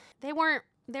 They weren't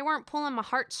pulling my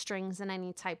heartstrings in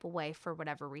any type of way for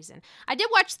whatever reason. I did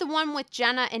watch the one with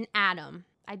Jenna and Adam.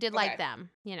 I did like Okay. them,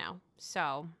 you know.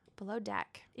 So, Below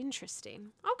Deck.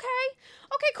 Interesting.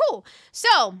 Okay, cool.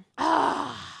 So,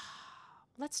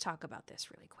 let's talk about this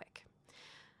really quick.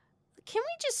 Can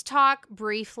we just talk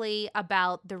briefly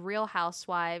about the Real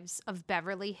Housewives of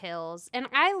Beverly Hills? And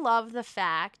I love the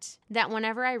fact that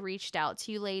whenever I reached out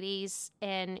to you ladies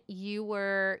and you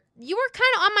were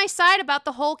kind of on my side about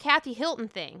the whole Kathy Hilton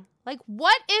thing. Like,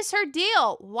 what is her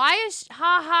deal? Why is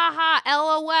ha ha ha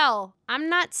LOL? I'm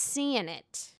not seeing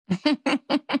it.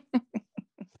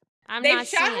 I'm They not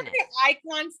shot her seeing to it.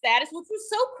 icon status, which was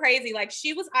so crazy. Like,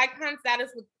 she was icon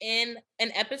status within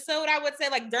an episode, I would say.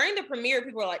 Like, during the premiere,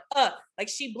 people were like, like,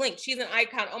 she blinked. She's an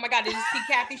icon. Oh my God, did you see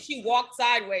Kathy? She walked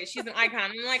sideways. She's an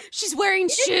icon. I'm like, She's wearing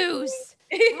shoes.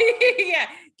 yeah.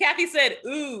 Kathy said,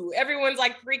 ooh, everyone's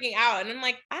like freaking out. And I'm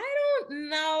like, I don't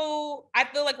know. I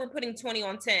feel like we're putting 20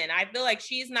 on 10. I feel like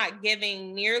she's not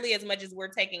giving nearly as much as we're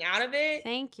taking out of it.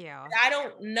 Thank you. I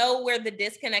don't know where the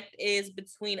disconnect is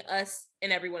between us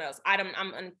and everyone else. I'm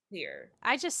unclear.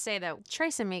 I just say that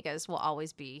Trace Amigas will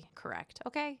always be correct,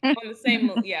 okay? On the same,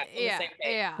 on the Yeah, same page.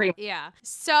 yeah, Pretty- yeah.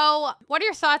 So, what are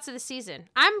your thoughts of the season?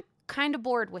 I'm kind of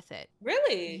bored with it.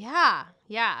 Really? Yeah.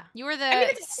 You were the I mean,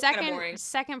 it's kinda boring.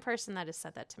 second person that has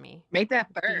said that to me. Make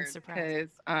that Being third, surprised.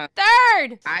 because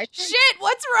Third! I think- Shit,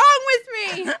 what's wrong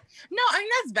with me? no, I mean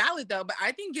that's valid though. But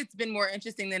I think it's been more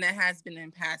interesting than it has been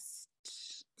in past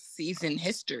season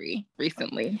history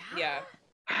recently. Yeah.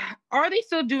 Are they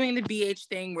still doing the BH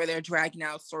thing where they're dragging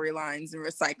out storylines and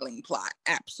recycling plot?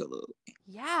 Absolutely.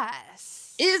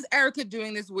 Yes. Is Erica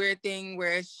doing this weird thing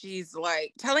where she's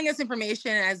like telling us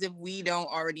information as if we don't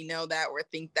already know that or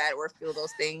think that or feel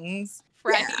those things?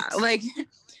 Right. Yeah, like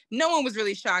no one was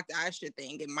really shocked, I should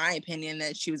think, in my opinion,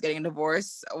 that she was getting a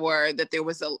divorce or that it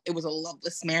was a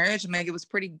loveless marriage. I'm like, it was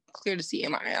pretty clear to see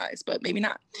in my eyes, but maybe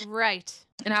not. Right.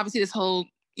 And obviously this whole,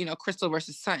 Crystal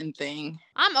versus Sutton thing,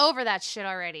 I'm over that shit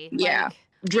already. Yeah. Like,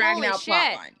 dragging Holy out shit.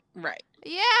 plotline. Right.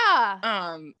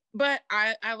 yeah. But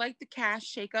I like the cast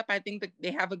shakeup. I think that they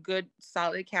have a good,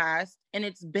 solid cast, and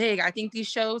it's big. I think these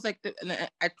shows, like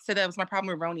I said, that was my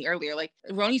problem with Roni earlier. Like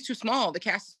Roni's too small. The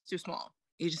cast is too small.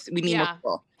 We need more Yeah.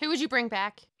 people. Who would you bring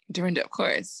back? Dorinda, of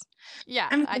course. Yeah,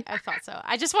 I'm- I thought so.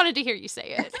 I just wanted to hear you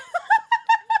say it.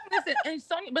 Listen, and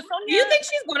Sonia, Do you think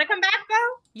she's going to come back though?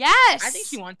 Yes. I think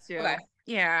she wants to. Okay.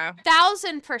 Yeah.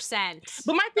 1000%.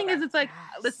 But my thing Okay. is, it's like,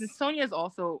 Yes. listen, Sonia is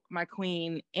also my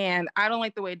queen, and I don't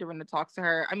like the way Dorinda talks to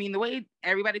her. I mean, the way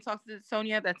everybody talks to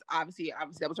Sonia, that's obviously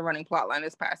that was a running plot line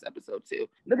this past episode too.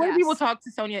 The way people Yes. talk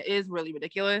to Sonia is really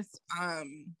ridiculous.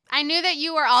 I knew that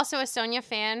you were also a Sonia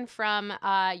fan from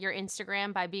your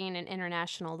Instagram by being an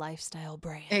international lifestyle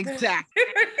brand. Exactly.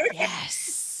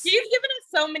 Yes. She's given us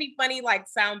so many funny like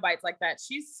sound bites like that.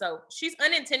 She's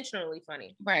unintentionally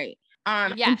funny. Right.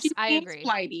 And Yes, she I seems agree.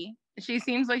 flighty. She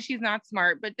seems like she's not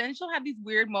smart, but then she'll have these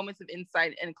weird moments of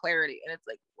insight and clarity, and it's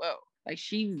like, whoa, like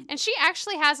she. And she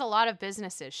actually has a lot of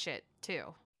businesses shit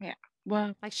too.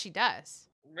 Well, Like she does.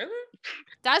 Really?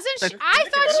 Doesn't she? Like- I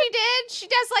thought she did. She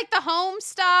does like the home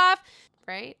stuff,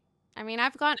 right? I mean,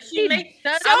 I've gone She makes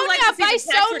does- I would like to Sonia see by the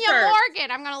tax Sonia return.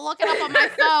 Morgan. I'm gonna look it up on my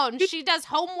phone. She does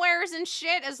homewares and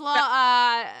shit as well.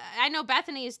 I know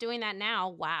Bethany is doing that now.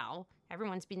 Wow,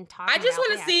 everyone's been talking. I just about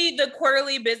want to that. see the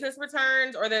quarterly business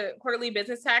returns or the quarterly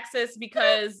business taxes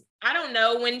because I don't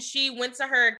know when she went to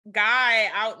her guy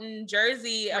out in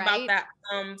Jersey about Right. that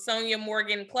Sonia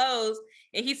Morgan clothes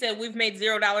and he said we've made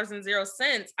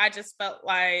 $0.00. I just felt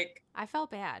like I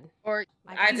felt bad. or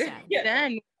I I felt did. sad. Yeah,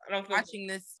 then I don't feel watching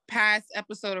this past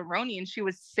episode of Roni, and she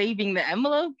was saving the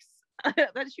envelopes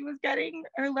that she was getting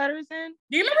her letters in.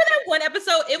 Do you remember that one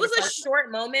episode? It was a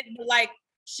short moment, but like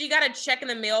she got a check in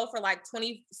the mail for like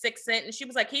 26 cents and she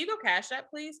was like, "Can you go cash that,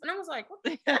 please?" And I was like, "What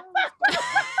the hell?"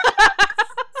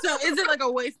 So is it like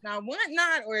a waste now,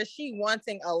 whatnot, or is she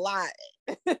wanting a lot?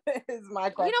 Is my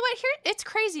You question. know what? Here it's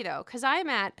crazy though, because I'm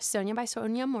at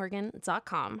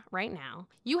SoniaBySoniaMorgan.com right now.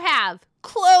 You have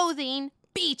clothing,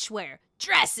 beachwear,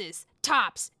 dresses,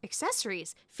 tops,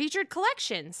 accessories, featured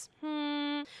collections.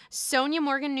 Sonia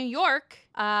Morgan, New York,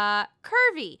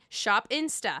 Curvy, Shop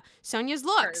Insta, Sonia's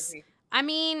Looks. Crazy. I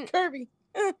mean, Kirby.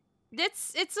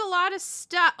 it's a lot of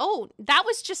stuff. Oh, that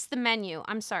was just the menu.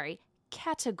 I'm sorry.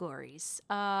 Categories.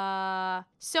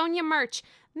 Sonia merch,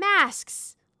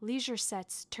 masks, leisure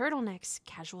sets, turtlenecks,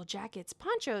 casual jackets,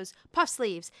 ponchos, puff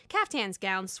sleeves, caftans,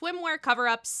 gowns, swimwear,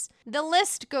 cover-ups. The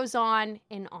list goes on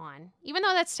and on. Even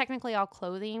though that's technically all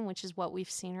clothing, which is what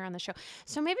we've seen her on the show.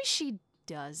 So maybe she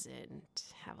doesn't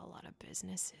have a lot of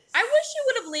businesses. I wish she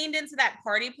would have leaned into that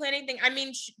party planning thing. I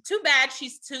mean, too bad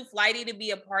she's too flighty to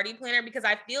be a party planner because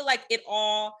I feel like it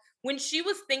all, when she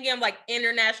was thinking of like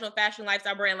international fashion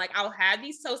lifestyle brand, like I'll have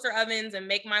these toaster ovens and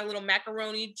make my little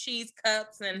macaroni cheese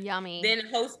cups and Yummy. then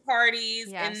host parties.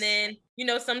 Yes. And then, you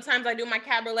know, sometimes I do my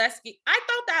cabralesque. I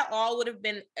thought that all would have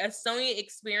been a Sonia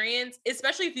experience,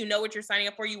 especially if you know what you're signing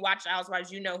up for. You watch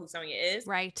Housewives, you know who Sonia is.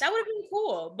 Right. That would have been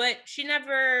cool, but she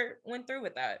never went through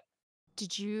with that.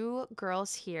 Did you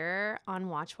girls hear on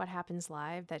Watch What Happens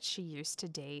Live that she used to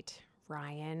date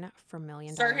Ryan from $1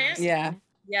 Million? Sirhan? Yeah.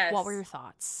 Yes. What were your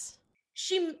thoughts?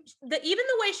 Even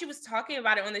the way she was talking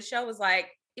about it on the show was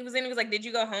like, it was like, did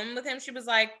you go home with him? She was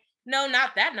like, no,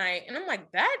 not that night. And I'm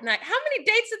like, that night? How many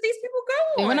dates did these people go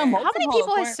They on? went on How many multiple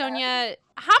people has appointments. Sonia?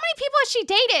 How many people has she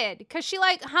dated? Because she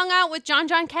like hung out with John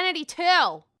Kennedy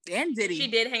too. And Diddy. She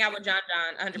did hang out with John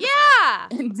 100%. Yeah.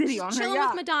 And Diddy on her Chilling with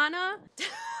yacht. Madonna.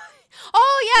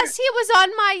 Oh yes, he was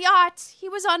on my yacht. He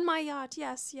was on my yacht.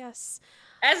 Yes, yes.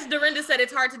 As Dorinda said,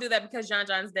 it's hard to do that because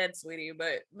John's dead, sweetie.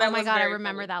 But that Oh my was god, I very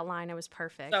remember funny. that line. It was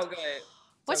perfect. So good.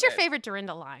 What's So your good. favorite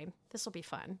Dorinda line? This will be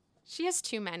fun. She has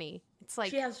too many. It's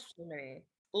like She has too many.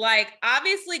 Like,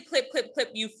 obviously, clip,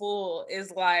 you fool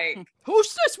is like,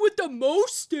 hostess with the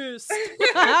mostest.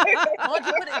 Why don't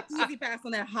you put an easy pass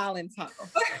on that Holland tunnel?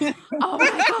 Oh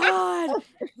my god.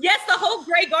 yes, the whole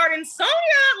Grey Garden Sonia.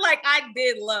 Like, I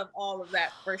did love all of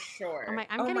that for sure.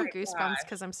 I'm getting goosebumps gosh.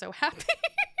 because I'm so happy.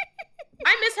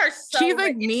 I miss her so She's much.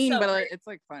 like It's mean, so but great. it's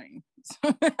like funny.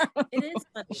 It is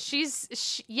funny.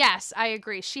 Yes, I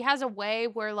agree. She has a way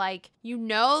where like you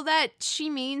know that she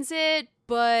means it,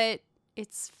 but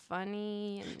it's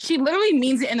funny. And She literally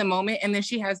means it in the moment, and then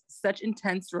she has such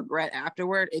intense regret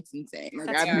afterward. It's insane. Like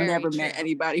That's I've very never true. met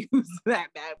anybody who's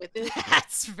that bad with it.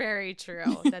 that's very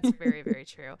true. That's very, very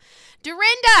true.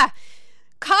 Dorinda,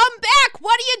 come back.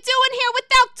 What are you doing here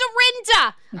without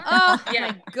Dorinda? Oh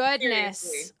Yeah, my goodness.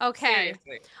 seriously. Okay.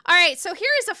 Seriously. All right, so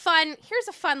here's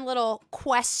a fun little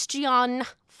question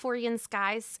for you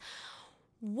guys.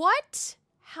 Which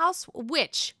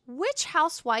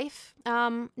housewife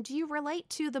do you relate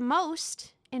to the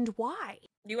most and why?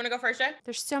 Do you want to go first, Jay?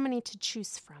 There's so many to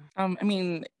choose from. I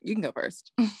mean, you can go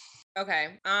first.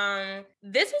 Okay.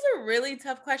 This was a really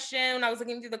tough question. When I was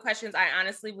looking through the questions, I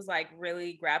honestly was like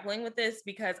really grappling with this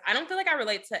because I don't feel like I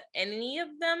relate to any of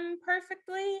them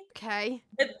perfectly. Okay.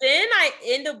 But then I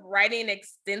end up writing an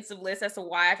extensive list as to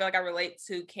why I feel like I relate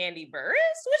to Candy Burris,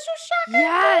 which was shocking.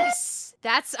 Yes.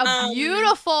 That's a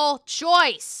beautiful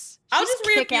choice. I'll She's just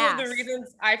read a few of kick-ass. the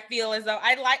reasons I feel as though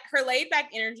I like her laid back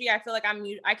energy. I feel like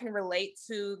I can relate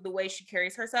to the way she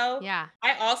carries herself. Yeah.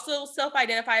 I also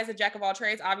self-identify as a jack of all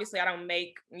trades. Obviously, I don't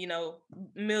make,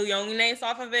 milliones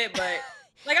off of it, but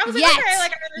like I was like, okay,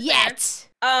 like I understand. Yet.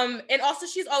 And also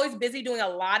she's always busy doing a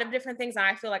lot of different things, and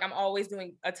I feel like I'm always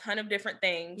doing a ton of different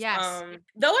things. Yes.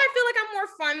 Though I feel like I'm more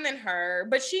fun than her,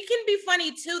 but she can be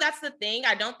funny too. That's the thing.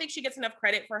 I don't think she gets enough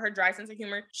credit for her dry sense of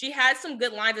humor. She has some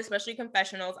good lines, especially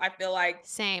confessionals. I feel like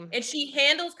Same. and she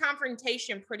handles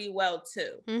confrontation pretty well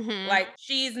too. Mm-hmm. Like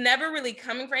she's never really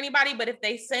coming for anybody, but if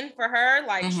they send for her,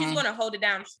 like she's gonna hold it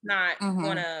down. She's not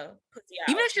gonna pussy out.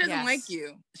 Even if she doesn't Yes. like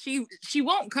you, she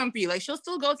won't come for you. Like she'll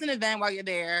still go to an event while you're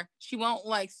there. She won't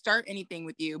like start anything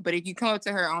with you. But if you come up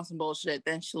to her on some bullshit,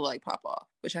 then she'll like pop off,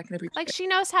 which I can appreciate. Like she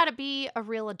knows how to be a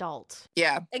real adult.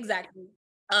 Yeah. Exactly.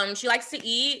 She likes to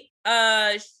eat.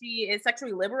 She is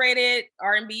sexually liberated.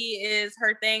 R&B is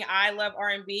her thing. I love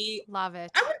R&B. Love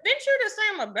it. I would venture to say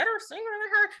I'm a better singer than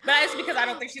her, but that's because I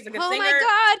don't think she's a good Oh singer. my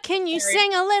God, can you Sorry.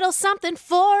 sing a little something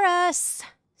for us?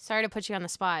 Sorry to put you on the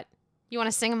spot. You want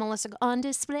to sing a Melissa? On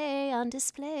display, on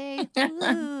display.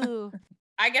 Ooh.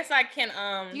 I guess I can.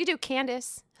 You do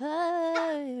Candace. Hold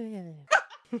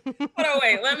on,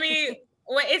 wait.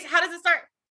 How does it start?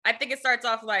 I think it starts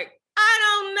off like, I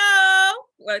don't know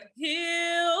what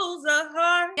heals a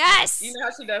heart. Yes. You know how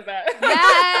she does that.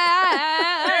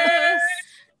 Yes.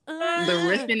 The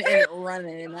riffing and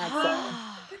running in that song.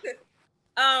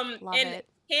 Love and it.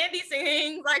 Candy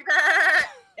sings like that,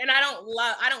 and I don't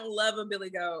love a Billy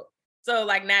Goat. So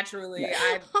like naturally,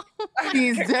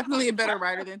 She's definitely a better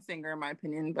writer than singer, in my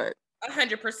opinion. But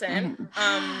 100%.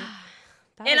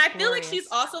 That And was I feel like she's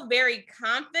glorious. also very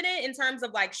confident in terms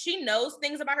of like she knows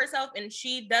things about herself and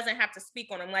she doesn't have to speak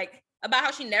on them. Like about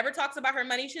how she never talks about her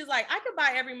money. She's like, I could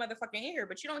buy every motherfucking ear,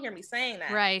 but you don't hear me saying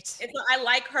that. Right. And so I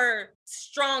like her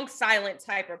strong, silent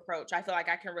type approach. I feel like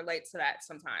I can relate to that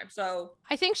sometimes. So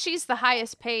I think she's the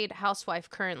highest paid housewife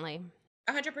currently.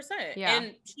 100%. Yeah.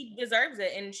 And she deserves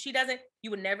it. And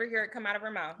you would never hear it come out of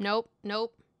her mouth. Nope.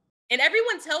 And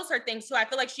everyone tells her things too. I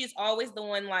feel like she's always the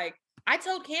one like, I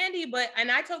told Candy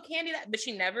that, but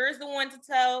she never is the one to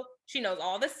tell. She knows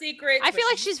all the secrets. I but feel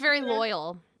like she's very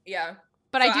loyal. Yeah.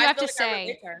 But So I do have feel to like I say,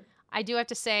 relate to her.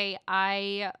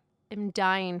 I am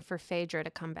dying for Phaedra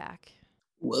to come back.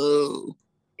 whoa.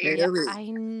 Yeah, Really? I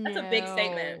know. That's a big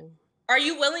statement. Are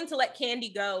you willing to let Candy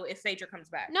go if Phaedra comes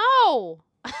back? No.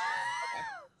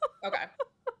 Okay.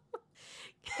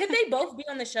 Could they both be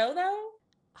on the show though?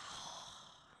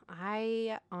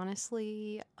 I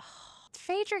honestly,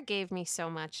 Phaedra gave me so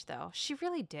much though. She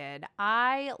really did.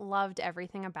 I loved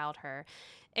everything about her,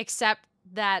 except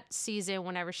that season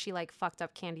whenever she like fucked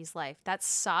up Candy's life. That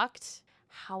sucked.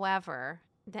 However,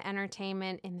 the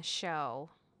entertainment in the show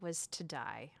was to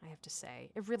die, I have to say.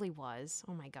 It really was.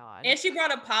 Oh my God. And she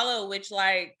brought Apollo, which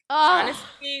like Ugh.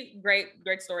 honestly, great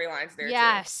storylines there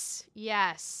too.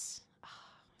 Yes.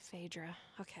 Phaedra.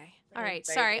 Okay. All right.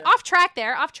 Phaedra. Sorry. Off track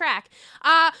there. Off track.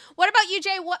 What about you,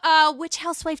 Jay? Which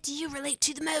housewife do you relate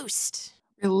to the most?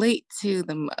 Relate to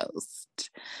the most.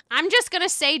 I'm just going to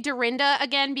say Dorinda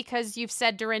again because you've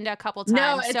said Dorinda a couple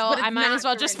times. it's- So but it's I might not as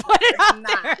well just Dorinda. put it It's out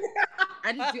not. there.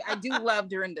 I do love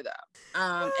Dorinda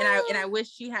though. And I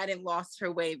wish she hadn't lost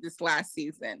her way this last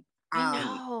season. I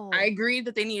know. I agree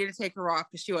that they needed to take her off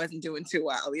because she wasn't doing too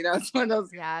well. You know, it's one of those.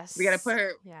 Yes. We gotta put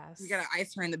her. Yes. We gotta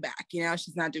ice her in the back. You know,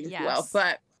 she's not doing too well. Yes.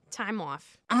 But Time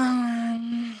off.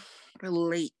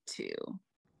 relate to.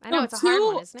 I know it's a hard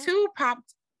one, isn't it? Two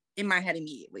popped in my head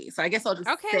immediately, so I guess I'll just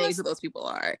say who those people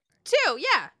are. Two.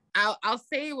 Yeah. I'll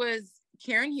say it was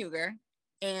Karen Huger,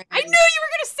 and I knew you were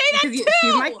going to say that because too.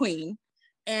 she's my queen,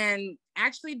 and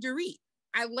actually Dorit.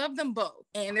 I love them both,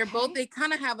 and they're both. They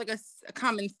kind of have like a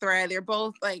common thread. They're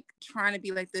both like trying to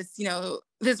be like this, you know,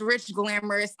 this rich,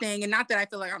 glamorous thing. And not that I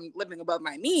feel like I'm living above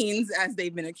my means, as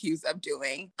they've been accused of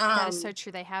doing. That is so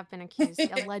true. They have been accused,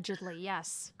 allegedly.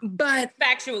 Yes. But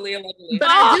Factually, allegedly. But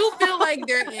I do feel like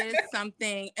there is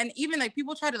something, and even like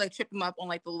people try to like trip them up on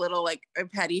like the little like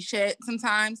petty shit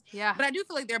sometimes. Yeah. But I do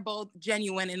feel like they're both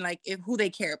genuine in like who they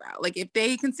care about. Like if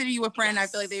they consider you a friend, I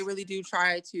feel like they really do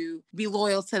try to be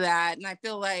loyal to that. And I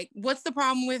feel like what's the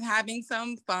problem with having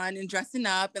some fun and dressing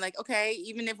up and like, okay,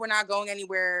 even if we're not going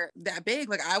anywhere that big,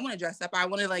 Like, I want to dress up. I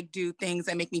want to like do things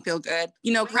that make me feel good.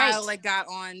 You know, Right. Kyle like got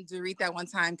on Dorit that one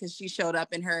time because she showed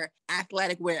up in her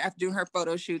athletic wear after doing her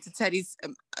photo shoot to Teddy's,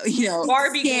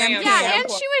 Barbie scam glam. Yeah, cam. and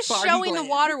she was Barbie showing the glam.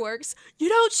 waterworks. You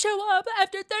don't show up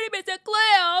after 30 minutes of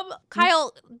glam.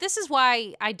 Kyle, this is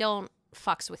why I don't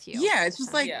fucks with you. Yeah, it's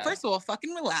just like, Yeah. first of all,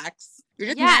 fucking relax. You're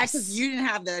just Yes. mad because you didn't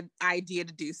have the idea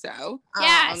to do so.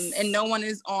 Yes. And no one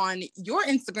is on your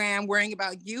Instagram worrying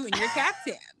about you and your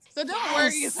caftans. So don't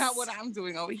worry Yes. about what I'm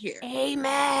doing over here.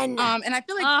 Amen. And I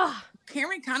feel like Ugh.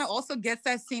 Karen kind of also gets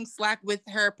that same slack with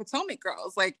her Potomac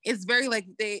girls. Like, it's very like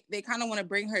they kind of want to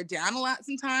bring her down a lot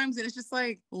sometimes. And it's just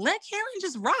like, let Karen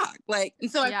just rock. Like,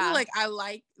 and so I Yeah. feel like I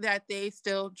like that they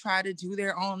still try to do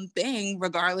their own thing,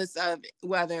 regardless of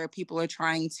whether people are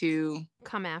trying to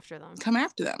Come after them. come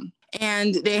after them.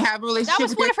 And they have a relationship. That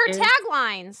was with one of her their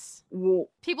taglines. kids.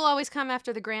 People always come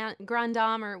after the grand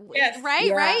dame, or Yes. right,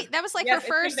 Yeah. right. That was like Yes, her it's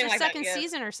first something or like that, second yes.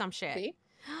 season or some shit. See?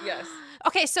 Yes.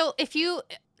 Okay, so if you,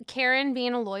 Karen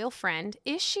being a loyal friend,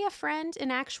 is she a friend,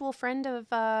 an actual friend of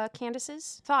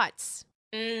Candace's? Thoughts?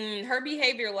 Her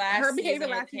behavior last Her behavior season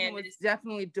last with season was Candace.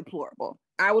 definitely deplorable.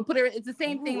 I would put her, it's the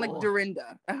same thing like Ooh.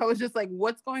 Dorinda. I was just like,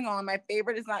 what's going on? My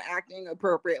favorite is not acting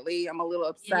appropriately. I'm a little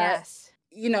upset. Yes.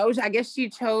 You know, I guess she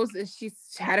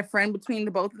had a friend between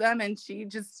the both of them and she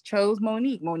just chose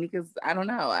Monique. Monique is, I don't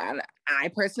know. I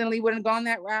personally wouldn't have gone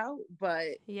that route, but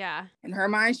Yeah. in her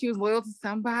mind, she was loyal to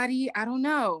somebody. I don't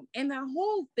know. And the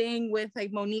whole thing with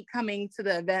like Monique coming to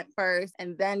the event first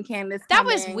and then Candace That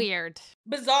was coming, weird.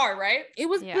 Bizarre, right? it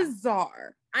was Yeah.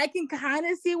 bizarre. I can kind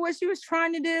of see what she was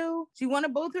trying to do. She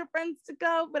wanted both her friends to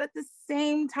go, but at the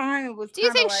same time, it was Do you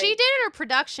kinda think like, she did it or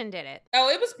production did it? Oh,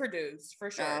 it was produced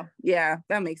for sure. Oh, yeah,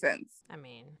 that makes sense. I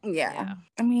mean, Yeah.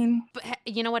 I mean, But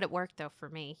you know what? It worked though for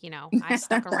me. You know, I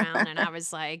stuck around and I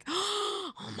was like,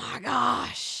 oh my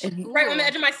gosh. Right on the Ooh.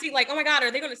 edge of my seat, like, oh my God,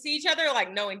 are they going to see each other?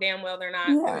 Like, knowing damn well they're not.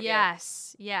 Yeah.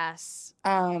 Yes. Yes.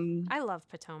 I love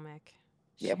Potomac.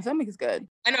 yeah, Shit. Potomac is good.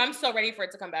 I know, I'm so ready for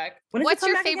it to come back. When does it What's come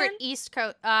your back favorite again? East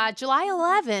Coast? July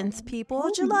 11th, people.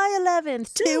 Ooh. July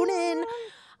 11th. Tune in.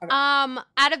 Okay.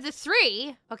 Out of the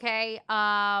three, okay,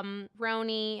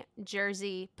 Roni,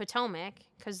 Jersey, Potomac,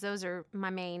 because those are my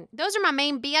main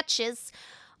bitches.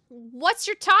 What's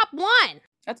your top one?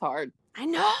 That's hard. I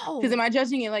know. Because am I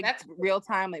judging it like That's- real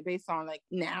time, like based on like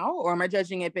now, or am I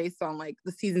judging it based on like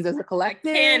the seasons as a Like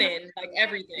collective? canon, like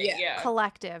everything. Yeah. Yeah.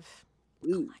 Collective.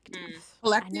 Ooh. Collective.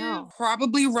 Collective, I know.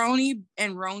 probably Roni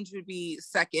and Rones would be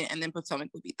second, and then Potomac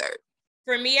would be third.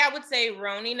 For me, I would say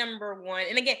Roni number one.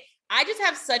 And again, I just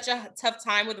have such a tough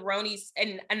time with Roni's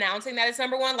and announcing that it's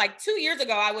number one. Like 2 years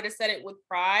ago, I would have said it with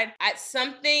pride.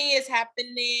 Something is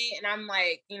happening, and I'm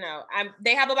like,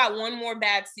 they have about one more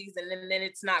bad season, and then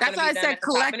it's not. That's why I gonna be them said at the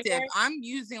top collective. anymore. I'm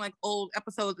using like old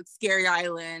episodes of Scary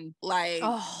Island, like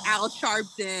Oh. Al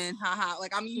Sharpton, haha.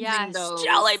 Like I'm using Yes. those.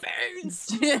 Jelly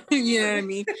beans. You know what I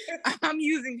mean? I'm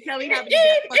using Kelly having to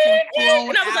get fucking thrown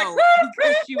And I was like, out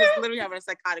because she was literally having a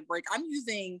psychotic break. I'm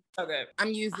using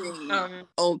Okay.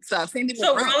 old stuff. Same thing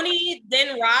So with Roni. Roni,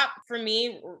 then Rock for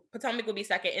me, Potomac would be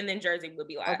second, and then Jersey would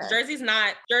be last. Okay.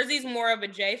 Jersey's more of a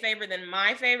Jay favorite than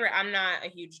my favorite. I'm not a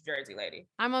huge Jersey lady.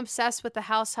 I'm obsessed with the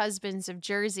house husbands of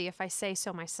Jersey, if I say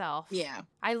so myself. Yeah.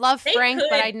 I love They Frank, but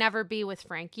could I'd never be with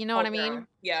Frank. You know what I Hold their mean? own.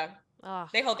 Yeah, Ugh.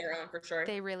 they hold their own for sure.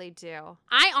 They really do.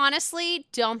 I honestly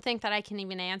don't think that I can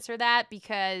even answer that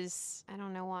because I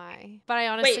don't know why. But I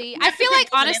honestly, you I have to feel think like,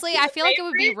 of an honestly, I feel like it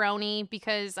would be favorite? Roni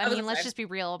because, I I was mean, let's gonna say. just be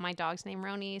real. My dog's named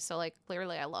Roni. So, like,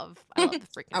 clearly I love the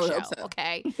freaking I would show. hope so.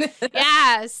 Okay.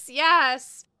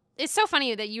 Yes. It's so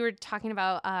funny that you were talking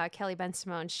about Kelly Ben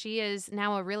Simone. She is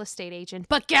now a real estate agent.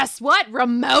 But guess what?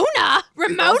 Ramona's Yeah.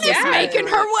 making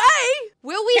her way.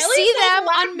 Will we Kelly see sold them a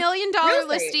lot on of $1 million real estate.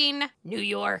 listing New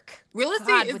York? Real estate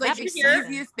God, is would like that the be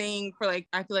something? easiest thing for like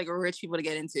I feel like rich people to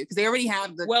get into because they already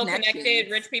have the Well-connected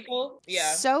connections. rich people.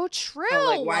 Yeah. So true. So,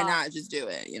 like, why not just do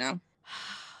it? You know.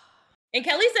 And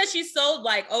Kelly says she sold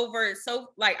like over,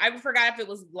 so like I forgot if it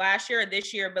was last year or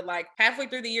this year, but like halfway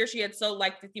through the year she had sold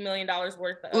like $50 million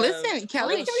worth of. Listen,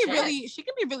 Kelly holy can be shit. she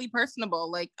can be really personable.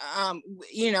 Like,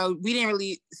 you know, we didn't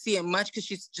really see it much because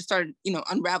she's just started, you know,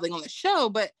 unraveling on the show.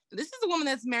 But this is a woman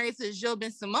that's married to Gilles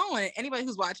Ben Simone. And anybody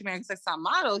who's watching American Sex Top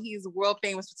Model, he's a world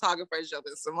famous photographer, Gilles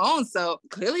Ben Simone. So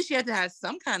clearly, she had to have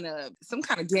some kind of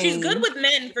game. She's good with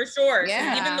men for sure.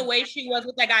 Yeah. Even the way she was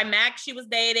with that guy Max she was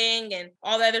dating and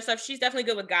all the other stuff. She's definitely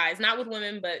good with guys. Not with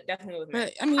women, but definitely with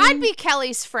men. But I mean, I'd be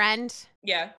Kelly's friend.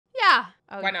 Yeah. Yeah.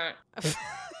 Oh, Why not?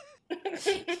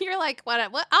 You're like, what?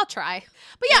 I'll try.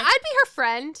 But yeah, I'd be her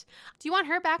friend. Do you want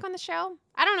her back on the show?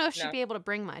 I don't know if she'd No. be able to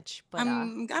bring much, but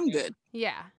I'm good.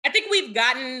 yeah. I think we've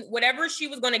gotten whatever she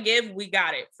was going to give. We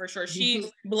got it for sure. She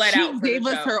bled out. She For gave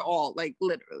the us show. her all, like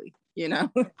literally. You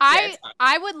know.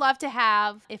 I would love to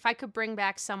have, if I could bring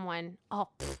back someone. Oh,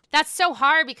 that's so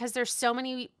hard because there's so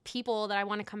many people that I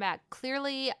want to come back.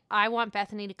 Clearly, I want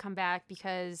Bethany to come back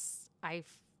because I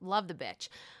love the bitch.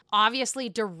 Obviously,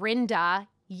 Dorinda.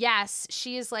 Yes,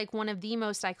 she is like one of the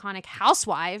most iconic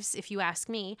housewives, if you ask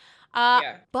me.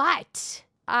 But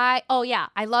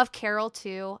I love Carol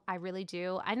too. I really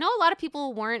do. I know a lot of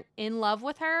people weren't in love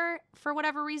with her for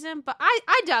whatever reason, but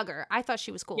I dug her. I thought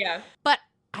she was cool. Yeah. But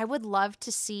I would love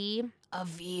to see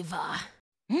Aviva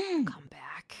come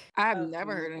back. I've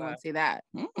never heard anyone say that.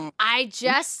 I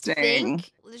just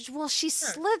think, well, she's Sure.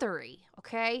 slithery,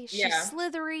 okay? She's Yeah.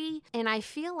 slithery, and I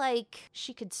feel like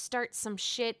she could start some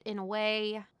shit in a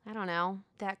way, I don't know,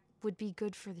 that would be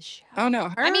good for the show. Oh no,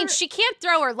 her. I mean, she can't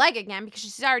throw her leg again because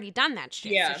she's already done that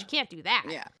shit, Yeah. so she can't do that.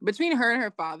 Yeah, between her and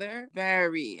her father,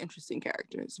 very interesting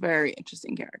characters. Very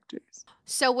interesting characters.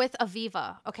 So with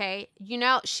Aviva, okay, you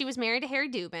know, she was married to Harry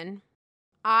Dubin.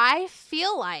 I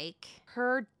feel like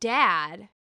her dad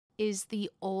is the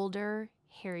older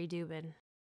Harry Dubin.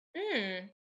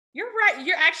 You're right.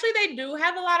 They do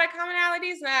have a lot of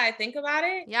commonalities now that I think about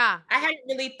it. Yeah. I hadn't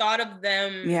really thought of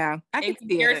them Yeah, I in can see it.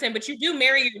 comparison, but you do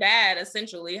marry your dad,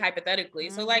 essentially, hypothetically.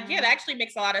 So, like, yeah, that actually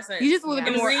makes a lot of sense. He's just a little Yeah.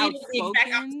 bit more Marie was the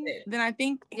exact outspoken opposite. than I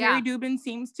think Yeah. Harry Dubin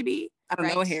seems to be. I don't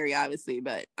know Right. Harry, obviously,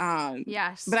 but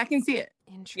Yes. but I can see it.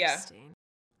 Interesting.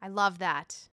 I love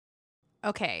that.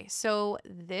 Okay, so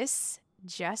this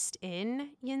just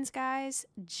in, Yins guys,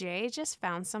 Jay just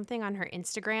found something on her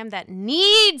Instagram that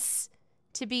needs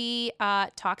to be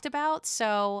talked about.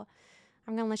 So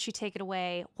I'm going to let you take it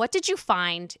away. What did you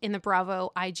find in the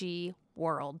Bravo IG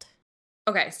world?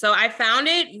 Okay, so I found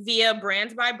it via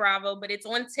Brands by Bravo, but it's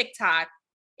on TikTok.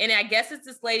 And I guess it's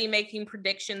this lady making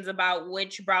predictions about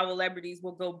which Bravo celebrities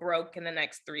will go broke in the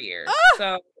next 3 years.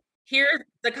 So here's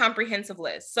the comprehensive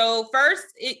list. So first,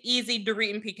 easy,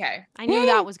 Dorit and PK. I knew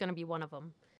that was going to be one of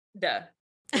them. Duh.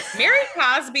 Mary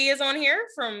Cosby is on here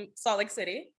from Salt Lake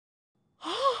City.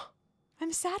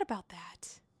 I'm sad about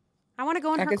that. I want to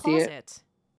go in I her can see it. closet.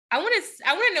 I want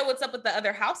to know what's up with the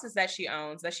other houses that she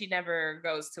owns that she never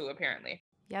goes to, apparently.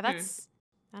 Yeah, that's,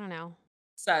 I don't know,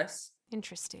 Sus.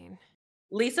 interesting.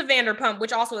 Lisa Vanderpump,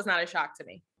 which also is not a shock to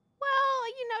me. Well,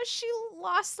 you know, she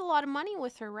lost a lot of money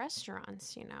with her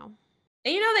restaurants, you know.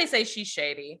 And you know they say she's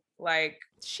shady. Like,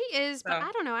 She is, but Oh.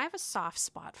 I don't know. I have a soft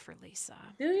spot for Lisa.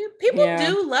 do you? People Yeah.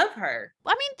 do love her.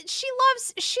 I mean, she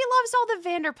loves all the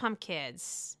Vanderpump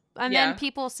kids. And Yeah. then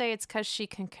people say it's because she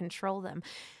can control them,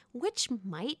 which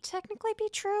might technically be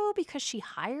true because she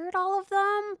hired all of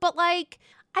them. But like,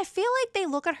 I feel like they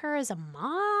look at her as a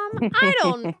mom.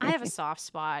 I have a soft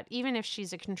spot, even if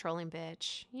she's a controlling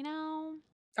bitch, you know?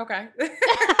 Okay.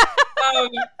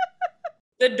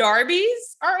 The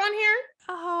Darbies are on here.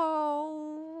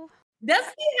 Oh, Does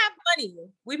he have money?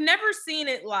 We've never seen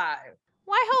it live.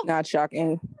 well, I hope. Not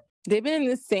shocking. They've been in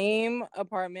the same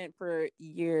apartment for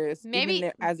years. Maybe,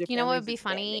 as their you know what would family's be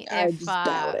funny expanding. I if just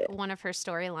doubt it. one of her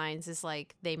storylines is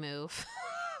like they move.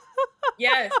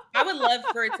 Yes, I would love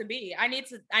for it to be. I need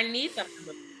them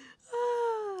to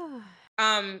move.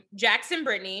 Jackson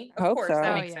Brittany, of Hope course, so.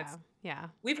 that Oh makes yeah, sense. yeah.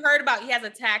 We've heard about he has a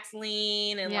tax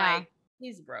lien and Yeah. like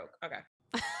he's broke. Okay.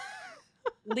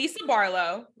 Lisa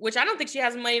Barlow, which I don't think she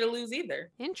has money to lose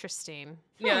either. Interesting.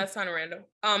 Yeah, that's kind of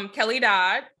random. Kelly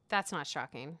Dodd, That's not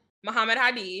shocking. Muhammad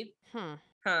Hadid. Hmm.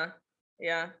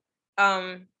 Yeah.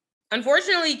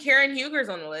 Unfortunately, Karen Huger's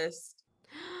on the list.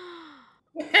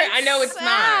 I know it's not.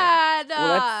 Sad.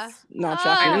 Well, that's not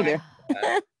shocking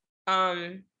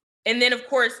either. And then of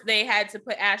course they had to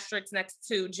put asterisks next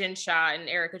to Jen Shah and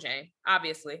Erica Jane.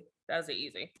 Obviously, that was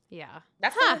easy. Yeah.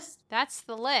 That's Huh. the list. That's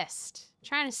the list.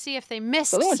 Trying to see if they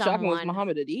missed The only one shocking was someone.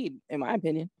 Muhammad Adid, in my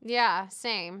opinion. Yeah,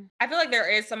 same. I feel like there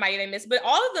is somebody they missed, but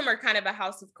all of them are kind of a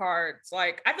house of cards.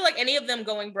 Like I feel like any of them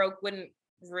going broke wouldn't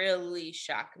really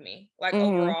shock me. Like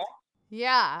overall.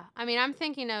 Yeah. I mean, I'm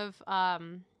thinking of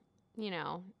you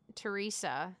know,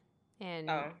 Teresa and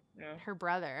Oh, no. her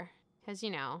brother. Because, you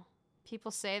know,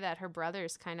 people say that her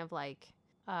brother's kind of like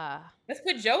Let's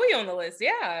put Joey on the list.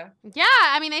 Yeah. yeah,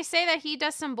 I mean, they say that he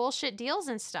does some bullshit deals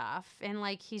and stuff, and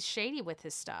like he's shady with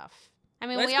his stuff. I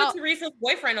mean, Let's we put all Teresa's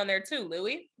boyfriend on there too,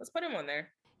 Louis. Let's put him on there.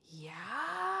 yeah.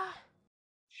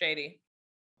 Shady.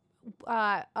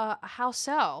 How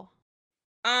so?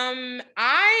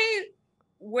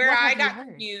 Where What I have you got heard?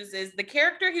 confused is the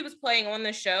character he was playing on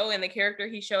the show and the character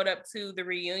he showed up to the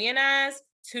reunion as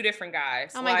two different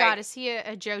guys. Oh my God, is he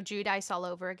a Joe Giudice all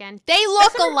over again? They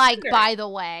look alike, by the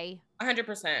way.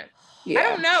 100%. Yeah. I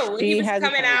don't know. He He was has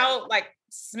coming out like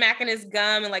smacking his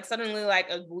gum and like suddenly like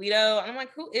a Guido. I'm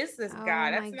like, who is this guy?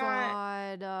 Oh That's my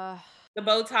not God. the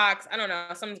Botox. I don't know.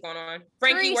 Something's going on.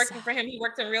 Frankie Teresa. working for him. He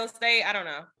worked in real estate. I don't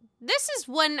know. This is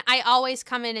when I always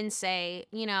come in and say,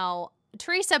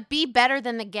 Teresa, be better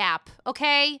than the Gap,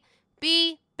 okay?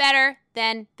 Be better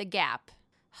than the Gap.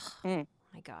 Mm.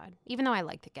 My God. Even though I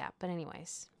like the Gap, but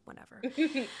anyways, whatever.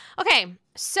 Okay,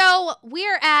 so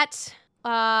we're at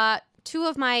two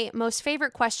of my most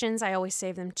favorite questions. I always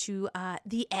save them to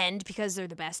the end because they're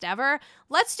the best ever.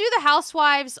 Let's do the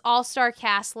Housewives All-Star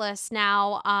cast list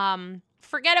now.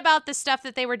 Forget about the stuff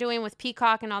that they were doing with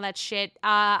Peacock and all that shit.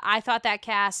 I thought that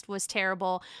cast was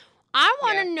terrible. I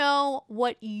want to know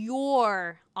what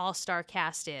your All-Star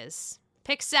cast is.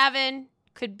 Pick 7.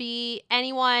 Could be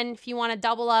anyone. If you want to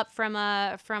double up from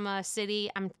a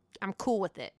city, I'm cool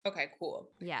with it. Okay, cool.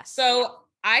 Yes. So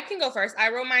I can go first. I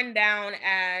wrote mine down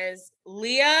as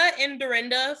Leah and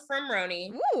Dorinda from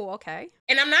Roni. Ooh, okay.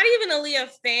 And I'm not even a Leah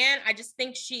fan. I just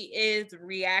think she is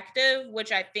reactive,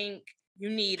 which I think you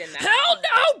need in that. Hell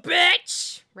no,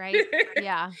 bitch! Right?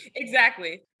 Yeah.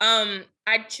 Exactly.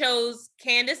 I chose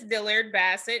Candace Dillard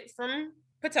Bassett from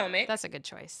Potomac. That's a good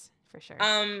choice. For sure.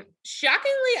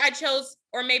 Shockingly, I chose,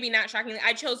 or maybe not shockingly,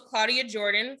 I chose Claudia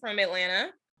Jordan from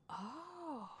Atlanta.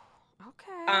 Oh,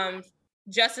 okay.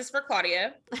 Justice for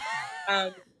Claudia.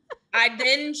 I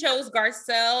then chose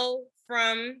Garcelle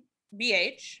from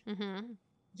BH. Mm-hmm.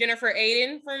 Jennifer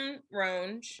Aiden from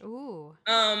Ronge. Ooh.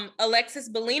 Alexis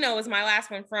Bellino was my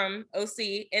last one from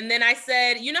OC. And then I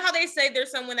said, you know how they say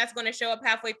there's someone that's going to show up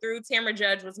halfway through? Tamra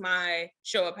Judge was my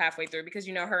show up halfway through because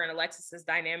her and Alexis'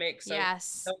 dynamic. So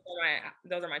yes.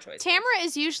 Those are my choices. Tamra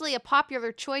is usually a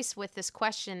popular choice with this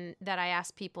question that I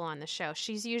ask people on the show.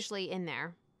 She's usually in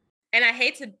there. And I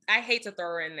hate to throw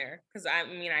her in there because I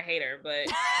hate her, but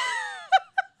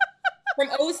from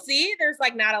OC, there's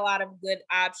like not a lot of good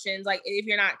options. Like if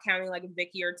you're not counting like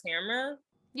Vicky or Tamra.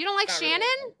 You don't like Shannon?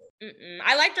 Really.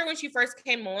 I liked her when she first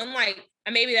came on. Like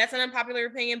maybe that's an unpopular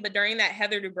opinion, but during that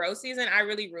Heather Dubrow season, I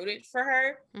really rooted for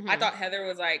her. Mm-hmm. I thought Heather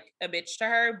was like a bitch to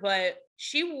her, but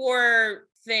she wore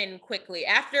thin quickly.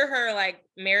 After her like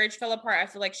marriage fell apart, I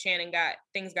feel like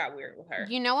things got weird with her.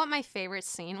 You know what my favorite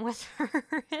scene with her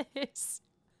is?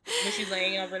 When she's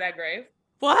laying over that grave.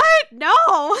 What? No.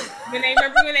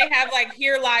 Remember when they have like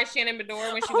Here Lies Shannon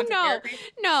Bedore when she went to therapy?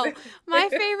 No. My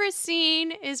favorite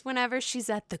scene is whenever she's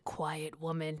at the Quiet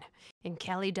Woman and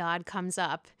Kelly Dodd comes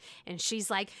up and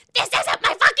she's like, "This isn't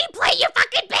my fucking plate, you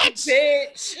fucking bitch!"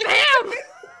 Bitch. Bam!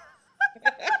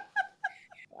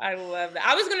 I love that.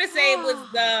 I was gonna say it was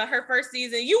her first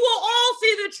season. You will all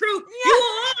see the truth. Yeah. You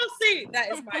will all see.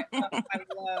 That is my.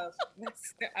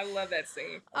 I love that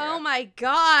scene. Oh my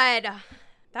God.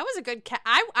 That was a good cast.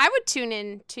 I would tune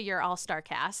in to your all-star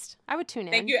cast. I would tune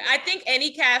in. Thank you. I think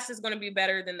any cast is going to be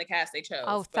better than the cast they chose.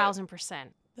 Oh,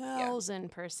 1,000%.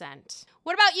 1,000%.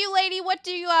 What about you, lady?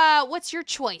 What's your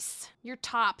choice? Your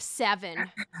top 7?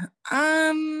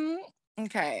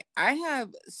 Okay. I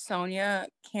have Sonia,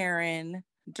 Karen,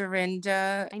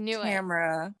 Dorinda,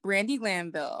 Tamra, Brandi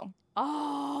Glanville.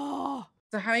 Oh.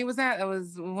 So how many was that? That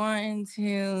was 1,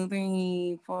 2,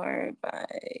 3, 4, 5.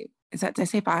 Did I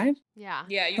say 5? Yeah.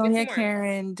 Yeah, you Sonia, can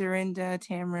Karen, Dorinda,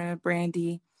 Tamra,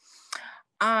 Brandi.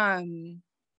 The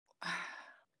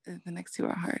next 2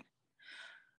 are hard.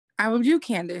 I would do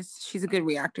Candace. She's a good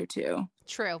reactor too.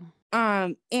 True.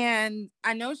 And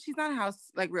I know she's not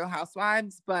Real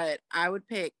Housewives, but I would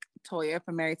pick Toya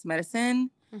from Married to Medicine.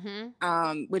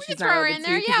 Mm-hmm. Which we is throw her in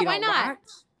there. Yeah, why not?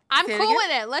 I'm cool with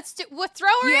it. We'll throw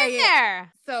her in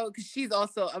there. So, because she's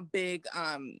also a big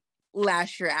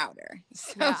lasher outer,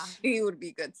 so she would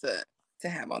be good to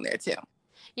have on there too.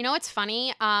 You know what's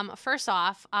funny? First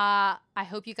off, I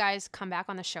hope you guys come back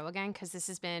on the show again because this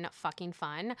has been fucking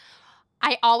fun.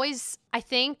 I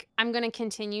think I'm going to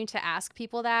continue to ask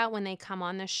people that when they come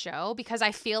on the show because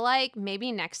I feel like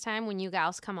maybe next time when you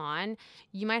gals come on,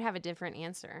 you might have a different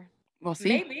answer. We'll see.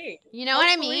 Maybe. You know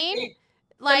what I mean?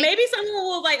 Like, so maybe someone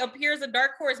will appear as a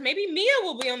dark horse. Maybe Mia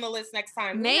will be on the list next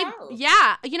time. Maybe,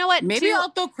 yeah. You know what? Maybe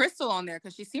I'll throw Crystal on there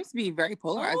because she seems to be very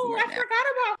polarizing. I forgot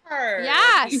about her.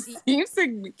 Yes, she seems to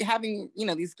be having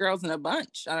these girls in a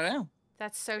bunch. I don't know.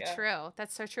 That's so true.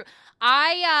 That's so true.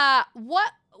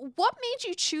 What made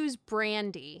you choose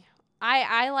Brandi?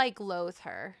 I loathe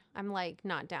her. I'm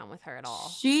not down with her at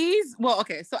all.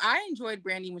 Okay. So I enjoyed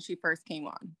Brandi when she first came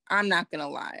on. I'm not gonna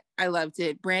lie, I loved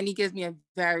it. Brandi gives me a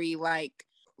very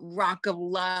Rock of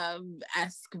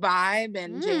Love-esque vibe,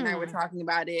 and Jay and I were talking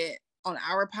about it on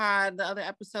our pod, the other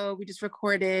episode we just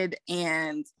recorded,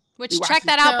 and which check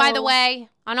that out, by the way,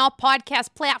 on all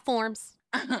podcast platforms.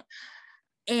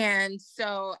 And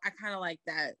so I kind of like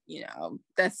that,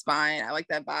 that's fine. I like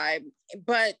that vibe.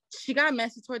 But she got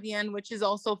messy toward the end, which is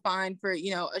also fine for,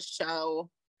 a show.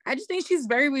 I just think she's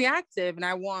very reactive, and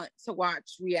I want to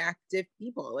watch reactive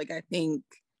people. Like, I think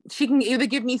she can either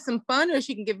give me some fun or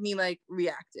she can give me like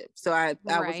reactive. So I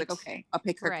was like, okay, I'll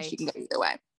pick her because she can go either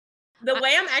way. The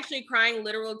way I'm actually crying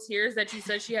literal tears that you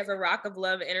said she has a rock of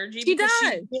love energy. She does.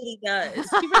 She really does.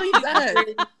 She really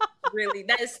does. really,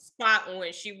 that is spot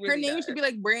on. She really Her name does. should be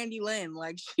like Brandy Lynn.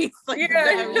 Like, she's like,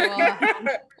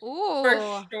 Ooh,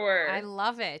 for sure. I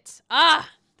love it.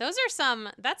 Those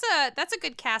are that's a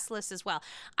good cast list as well.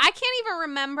 I can't even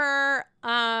remember.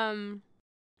 I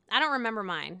don't remember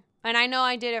mine. And I know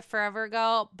I did it forever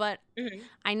ago, but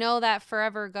I know that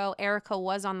forever ago, Erica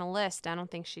was on the list. I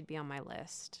don't think she'd be on my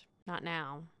list. Not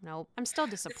now. Nope. I'm still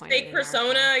disappointed. Fake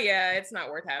persona, yeah, it's not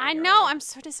worth having. I know. I'm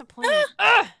so disappointed.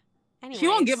 Anyways. She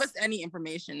won't give us any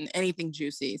information, anything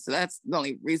juicy. So that's the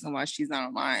only reason why she's not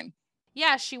on mine.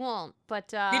 Yeah, she won't. But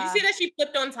did you see that she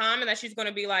flipped on Tom and that she's going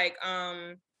to be like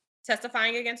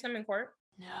testifying against him in court?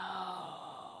 No.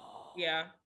 Yeah.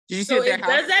 Did you see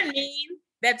does that mean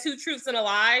that 2 truths and a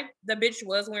lie, the bitch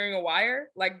was wearing a wire?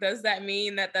 Like, does that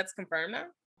mean that that's confirmed now?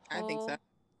 I think so.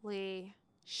 Holy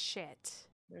shit.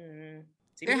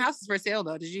 Their house is for sale,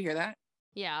 though. Did you hear that?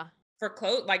 Yeah. For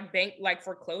bank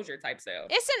foreclosure type sale.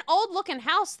 It's an old looking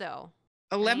house, though.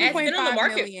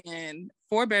 11.5 million,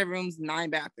 4 bedrooms, 9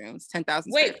 bathrooms,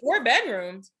 10,000. Wait, 4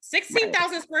 bedrooms,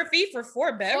 16,000 square feet for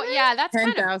 4 bedrooms. Well, yeah, that's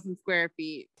 10,000 square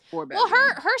feet, 4 bedrooms.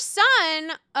 Well, her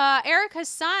son, Erica's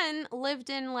son, lived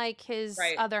in like his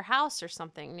other house or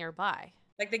something nearby,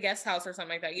 like the guest house or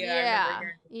something like that. Yeah, yeah, I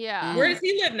remember. Yeah. Where does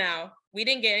he live now? We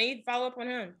didn't get any follow up on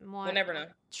him. We'll never know.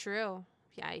 True.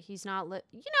 Yeah, he's not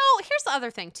here's the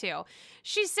other thing too.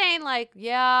 She's saying like,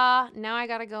 yeah, now I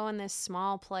gotta go in this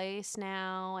small place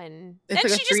now, and then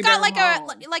she just got like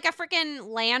a freaking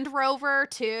Land Rover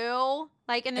too.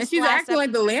 Like in this, and she's acting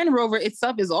like the Land Rover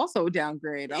itself is also a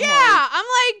downgrade. I'm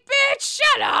like, bitch,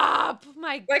 shut up.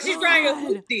 My God. Like she's driving a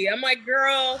hoopty. I'm like,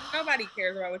 girl, nobody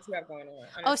cares about what you have going on.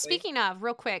 Honestly. Oh, speaking of,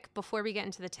 real quick before we get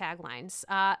into the taglines,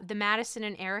 the Madison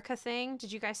and Erica thing.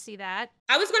 Did you guys see that?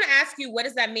 I was going to ask you, what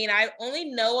does that mean? I only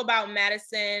know about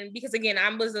Madison because, again,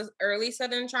 I was an early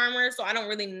Southern Charmer, so I don't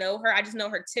really know her. I just know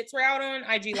her tits were out on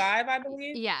IG Live, I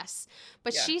believe. Yes.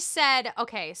 But she said,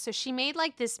 okay, so she made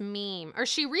like this meme, or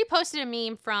she reposted a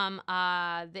meme from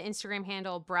the Instagram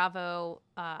handle Bravo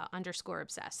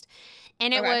 _obsessed.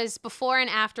 And it was before and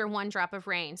after One Drop of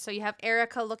Rain. So you have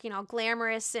Erica looking all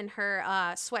glamorous in her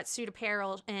sweatsuit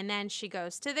apparel, and then she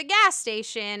goes to the gas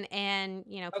station, and,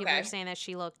 people are saying that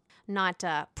she looked not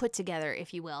put together,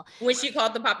 if you will. When she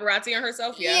called the paparazzi on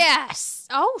herself, yeah. Yes.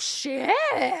 Oh,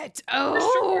 shit. Oh,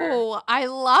 sure. I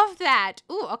love that.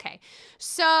 Ooh, okay.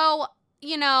 So,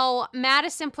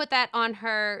 Madison put that on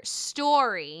her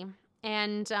story,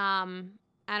 and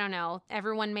I don't know,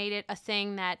 everyone made it a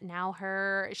thing that now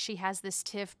she has this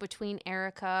tiff between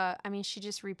Erica. I mean, she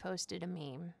just reposted a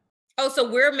meme. Oh, so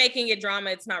we're making it drama.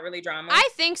 It's not really drama. I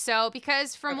think so,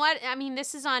 because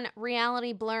this is on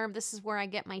Reality Blurb. This is where I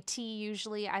get my tea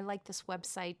usually. I like this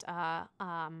website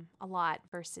a lot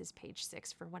versus Page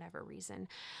Six for whatever reason.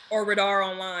 Or Radar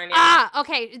Online. Yeah.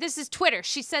 Okay. This is Twitter.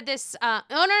 She said this. No.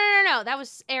 That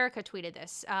was Erica tweeted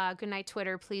this. Good night,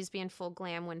 Twitter. Please be in full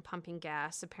glam when pumping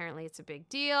gas. Apparently, it's a big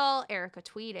deal. Erica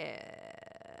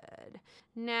tweeted.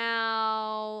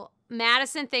 Now,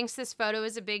 Madison thinks this photo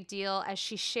is a big deal as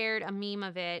she shared a meme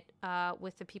of it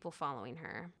with the people following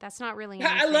her. That's not really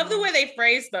anything. I love the way they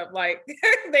phrase stuff. Like,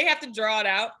 they have to draw it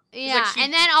out. Yeah,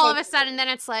 and then all of a sudden, then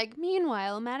it's like,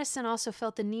 meanwhile, Madison also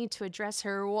felt the need to address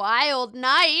her wild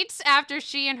nights after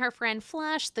she and her friend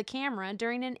flashed the camera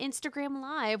during an Instagram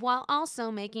Live while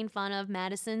also making fun of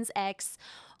Madison's ex,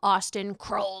 Austin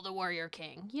Kroll, the Warrior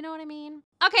King. You know what I mean?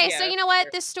 Okay, yeah, so you know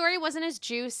what? This story wasn't as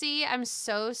juicy. I'm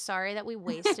so sorry that we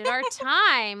wasted our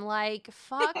time. Like,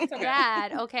 fuck that,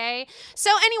 okay?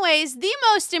 So anyways, the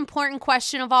most important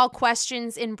question of all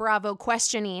questions in Bravo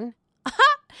questioning.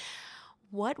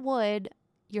 What would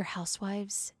your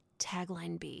Housewives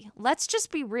tagline be? Let's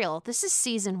just be real. This is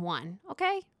season 1,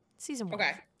 okay? Season 1.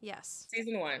 Okay. Yes.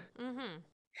 Season 1. Mm-hmm.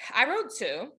 I wrote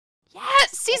 2.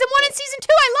 Yes, season 1 and season 2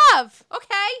 I love.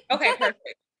 Okay, perfect.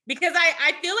 Because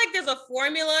I feel like there's a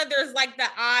formula. There's like the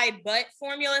I but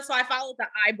formula. So I followed the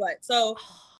I but. So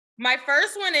my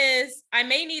first one is I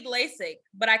may need LASIK,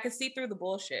 but I can see through the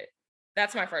bullshit.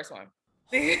 That's my first one.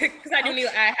 Because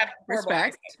I have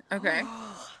respect. Okay.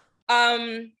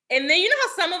 And then you know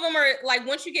how some of them are like,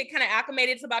 once you get kind of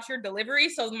acclimated, it's about your delivery.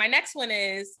 So my next one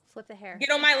is Flip the hair. get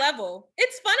on my level.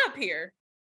 It's fun up here.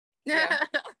 Yeah.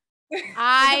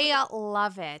 I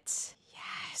love it.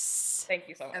 Yes. Thank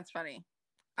you so much. That's funny.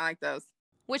 I like those.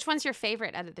 Which one's your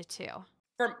favorite out of the two?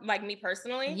 For like me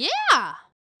personally? Yeah.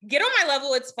 Get on my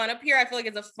level. It's fun up here. I feel like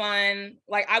it's a fun,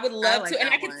 like I would love like to. And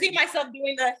I can see myself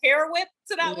doing the hair whip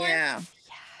to that one. Yeah.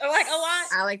 Like a lot.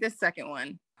 I like the second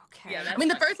one. Okay. Yeah, I mean,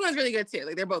 the first one's really good too.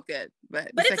 Like they're both good, but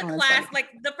it's a second one's class. fun. Like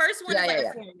the first one is like Yeah.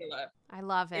 a formula. I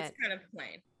love it. It's kind of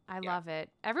plain. I love it.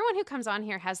 Everyone who comes on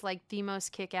here has like the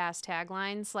most kick-ass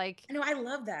taglines. Like, I know, I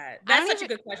love that. I That's don't such a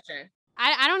good question.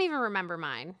 I don't even remember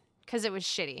mine because it was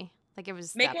shitty. Like it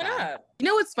was Make that one bad. up. You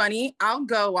know what's funny? I'll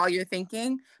go while you're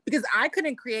thinking because I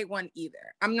couldn't create one either.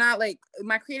 I'm not like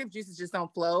my creative juices just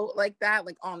don't flow like that,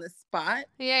 like on the spot.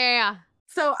 Yeah.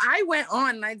 So I went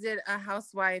on and I did a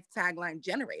housewife tagline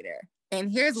generator. And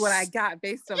here's what I got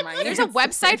based on my There's a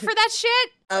website for that shit?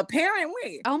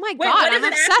 Apparently. Oh my Wait, God, what I'm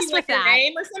does it ask obsessed you, like with your that.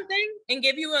 name or something and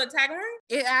give you a tagline?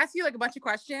 It asks you like a bunch of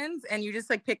questions and you just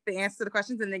like pick the answer to the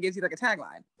questions and then it gives you like a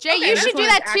tagline. Jay, Okay, you this should do one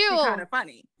is that actually too. kind of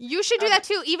funny. You should do that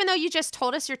too. Even though you just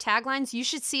told us your taglines, you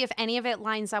should see if any of it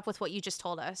lines up with what you just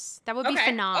told us. That would be Okay,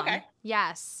 phenomenal. okay.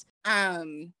 Yes.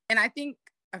 And I think,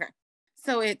 okay,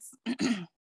 so it's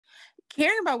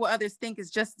caring about what others think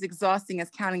is just as exhausting as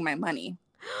counting my money.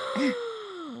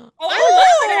 Oh, I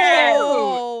love that.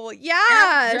 Oh, And I'm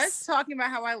yes. just talking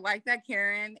about how I like that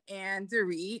Karen and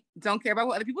Dorit don't care about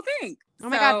what other people think. Oh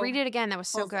my God, So, read it again. That was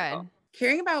so full good. circle.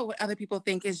 Caring about what other people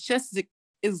think is just as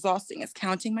exhausting as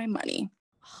counting my money.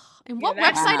 And Yeah, what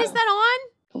that's website is cool. that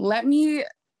on? Let me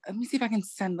see if I can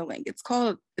send the link. It's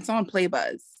on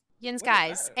Playbuzz. Yins, What is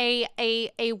guys, that?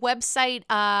 a website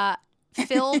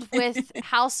filled with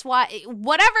housewife,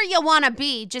 whatever you want to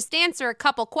be. Just answer a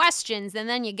couple questions and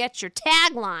then you get your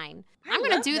tagline. I I'm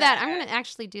gonna love do that. I'm that. gonna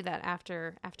actually do that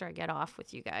after I get off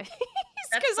with you guys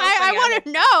That's because so I funny. want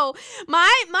to know.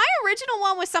 My original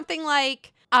one was something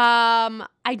like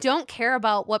I don't care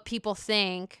about what people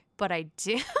think, but I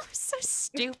do. It was so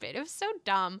stupid. It was so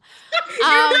dumb. You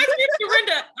guys need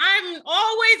Dorinda. I'm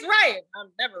always right. I'm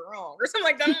never wrong. Or something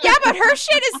like that. Yeah, but her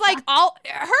shit is like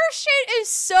her shit is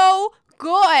so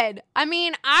good. I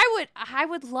mean, I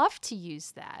would love to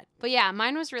use that. But yeah,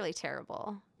 mine was really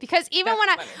terrible. Because even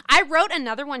That's when funny. I wrote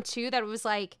another one too that was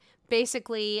like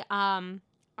basically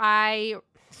I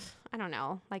don't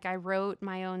know, like I wrote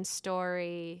my own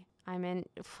story. I'm in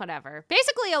whatever.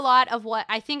 Basically a lot of what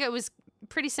I think it was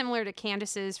pretty similar to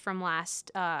Candace's from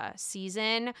last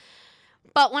season.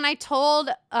 But when I told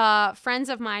friends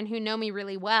of mine who know me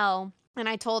really well, and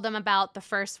I told them about the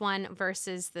first one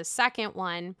versus the second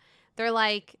one, they're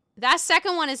like, that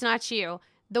second one is not you.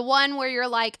 The one where you're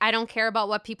like, I don't care about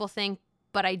what people think,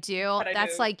 but I do. But I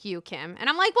That's do. like you, Kim. And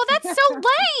I'm like, well, that's so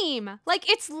lame. Like,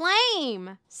 it's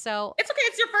lame. So, It's okay.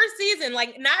 It's your first season.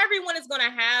 Like, not everyone is going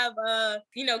to have,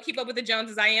 keep up with the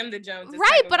Joneses. I am the Joneses. right.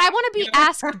 type of But I vibe, want to be you know?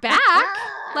 asked back.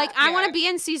 Like, I want Yeah. to be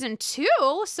in season 2.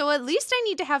 So at least I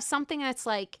need to have something that's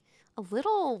like a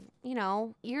little,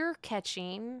 ear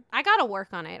catching. I got to work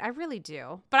on it. I really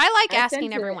do. But I like I asking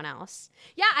sent it. everyone else.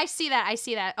 Yeah, I see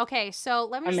that. Okay, so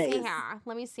let me see Amazing.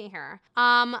 here.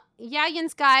 Yeah,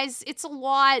 Yins, guys, it's a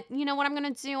lot. You know what I'm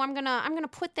going to do? I'm going to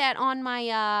put that on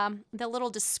my the little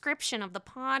description of the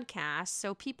podcast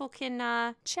so people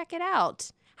can check it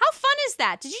out. How fun is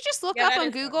that? Did you just look Yeah, up that on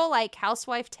is fun. Google like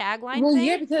housewife tagline Well, thing?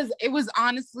 yeah, because it was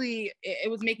honestly, it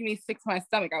was making me sick to my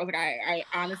stomach. I was like, I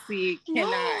honestly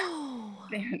cannot. No.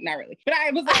 Not really, but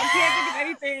I was like, I can't think of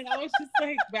anything. I was just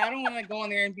like, but I don't want to go in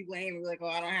there and be lame and be like, oh,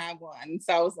 I don't have one.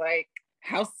 So I was like,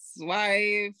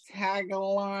 housewife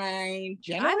tagline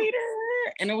generator,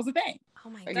 and it was a thing. Oh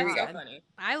my Here we god. go. So funny.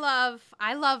 I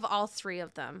love all three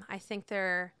of them. I think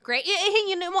they're great.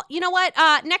 You know what?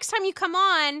 Next time you come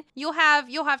on, you'll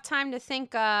have time to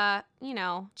think.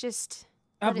 Just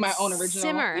Of let my it own original.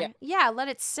 simmer. Yeah, let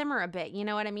it simmer a bit. You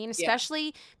know what I mean?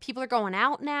 Especially people are going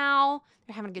out now.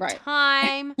 They're having a good Right.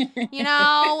 time.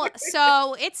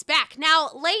 So it's back now,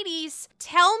 ladies.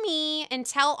 Tell me and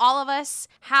tell all of us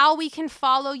how we can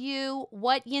follow you.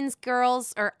 What Yins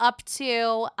girls are up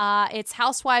to. It's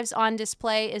Housewives on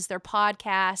Display is their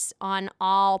podcast on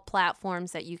all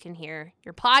platforms that you can hear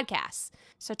your podcasts.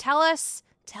 So tell us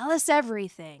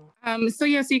everything. So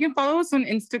you can follow us on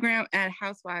Instagram at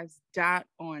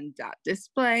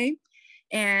housewives.on.display.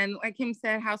 And like Kim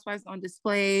said, Housewives on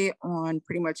Display on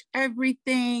pretty much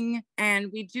everything. And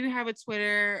we do have a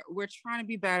Twitter. We're trying to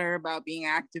be better about being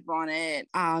active on it.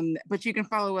 But you can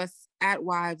follow us at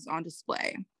Wives on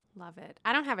Display. Love it.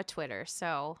 I don't have a Twitter,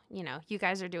 so, you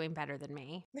guys are doing better than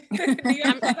me. Do you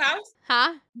have a Clubhouse?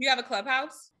 Huh? Do you have a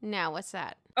Clubhouse? No, what's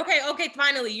that? Okay,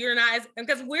 finally, you're not as,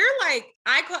 because we're like,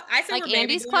 I say like we're baby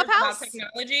Andy's boomers Clubhouse? about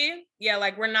technology. Yeah,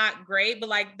 like we're not great, but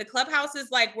like the Clubhouse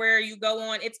is like where you go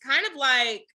on. It's kind of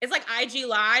like, it's like IG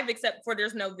Live, except for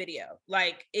there's no video.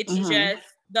 Like it's just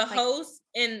the host,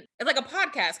 and it's like a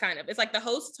podcast kind of. It's like the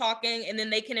host talking, and then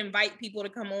they can invite people to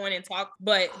come on and talk,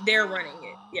 but they're running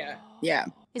it. Yeah. Yeah.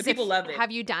 People love it.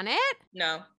 Have you done it?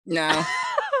 No.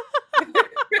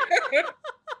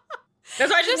 That's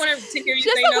why I just wanted to hear you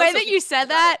just say the no. way that you said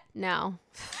that. No.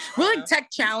 We're like tech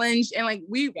challenged, and like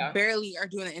we barely are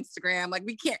doing the Instagram. Like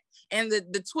we can't, and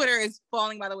the Twitter is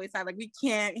falling by the wayside. Like we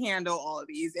can't handle all of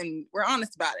these, and we're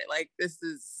honest about it. Like this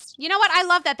is. You know what? I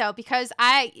love that though, because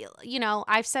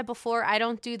I've said before, I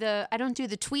don't do the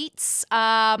tweets.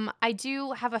 I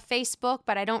do have a Facebook,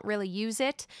 but I don't really use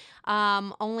it.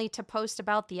 Only to post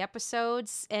about the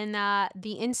episodes, and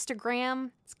the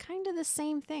Instagram. It's kind of the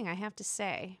same thing, I have to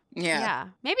say. Yeah.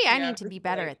 Maybe I need to be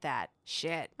better at that.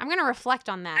 Shit. I'm going to reflect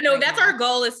on that. I know that's our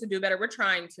goal, is to do better. We're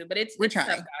trying to, but we're trying.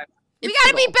 Tough, we got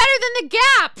to be better than the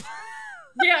Gap.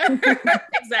 Yeah,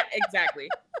 exactly.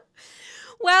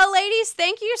 Well, ladies,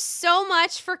 thank you so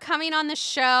much for coming on the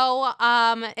show.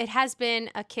 It has been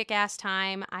a kick-ass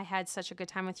time. I had such a good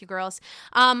time with you girls.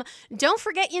 Don't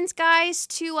forget, Yins guys,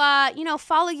 to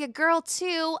follow your girl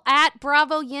too at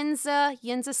Bravo Yinza.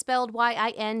 Yinza spelled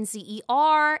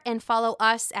YINZER, and follow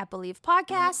us at Believe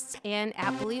Podcasts and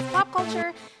at Believe Pop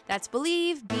Culture. That's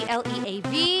Believe,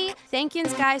 BLEAV. Thank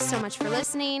Yins guys so much for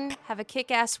listening. Have a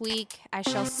kick-ass week. I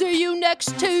shall see you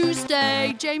next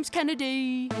Tuesday. James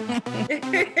Kennedy.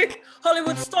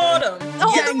 Hollywood stardom.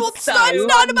 Hollywood stardom. It's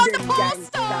not about the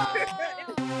pasta.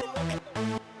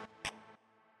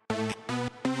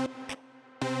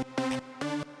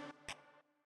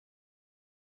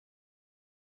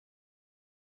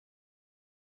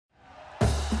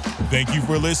 Thank you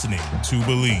for listening to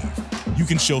Believe. You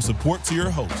can show support to your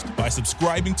host by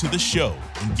subscribing to the show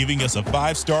and giving us a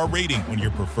 5-star rating on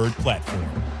your preferred platform.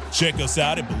 Check us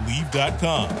out at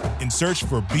Believe.com and search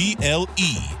for BLEAV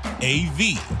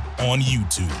on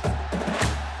YouTube.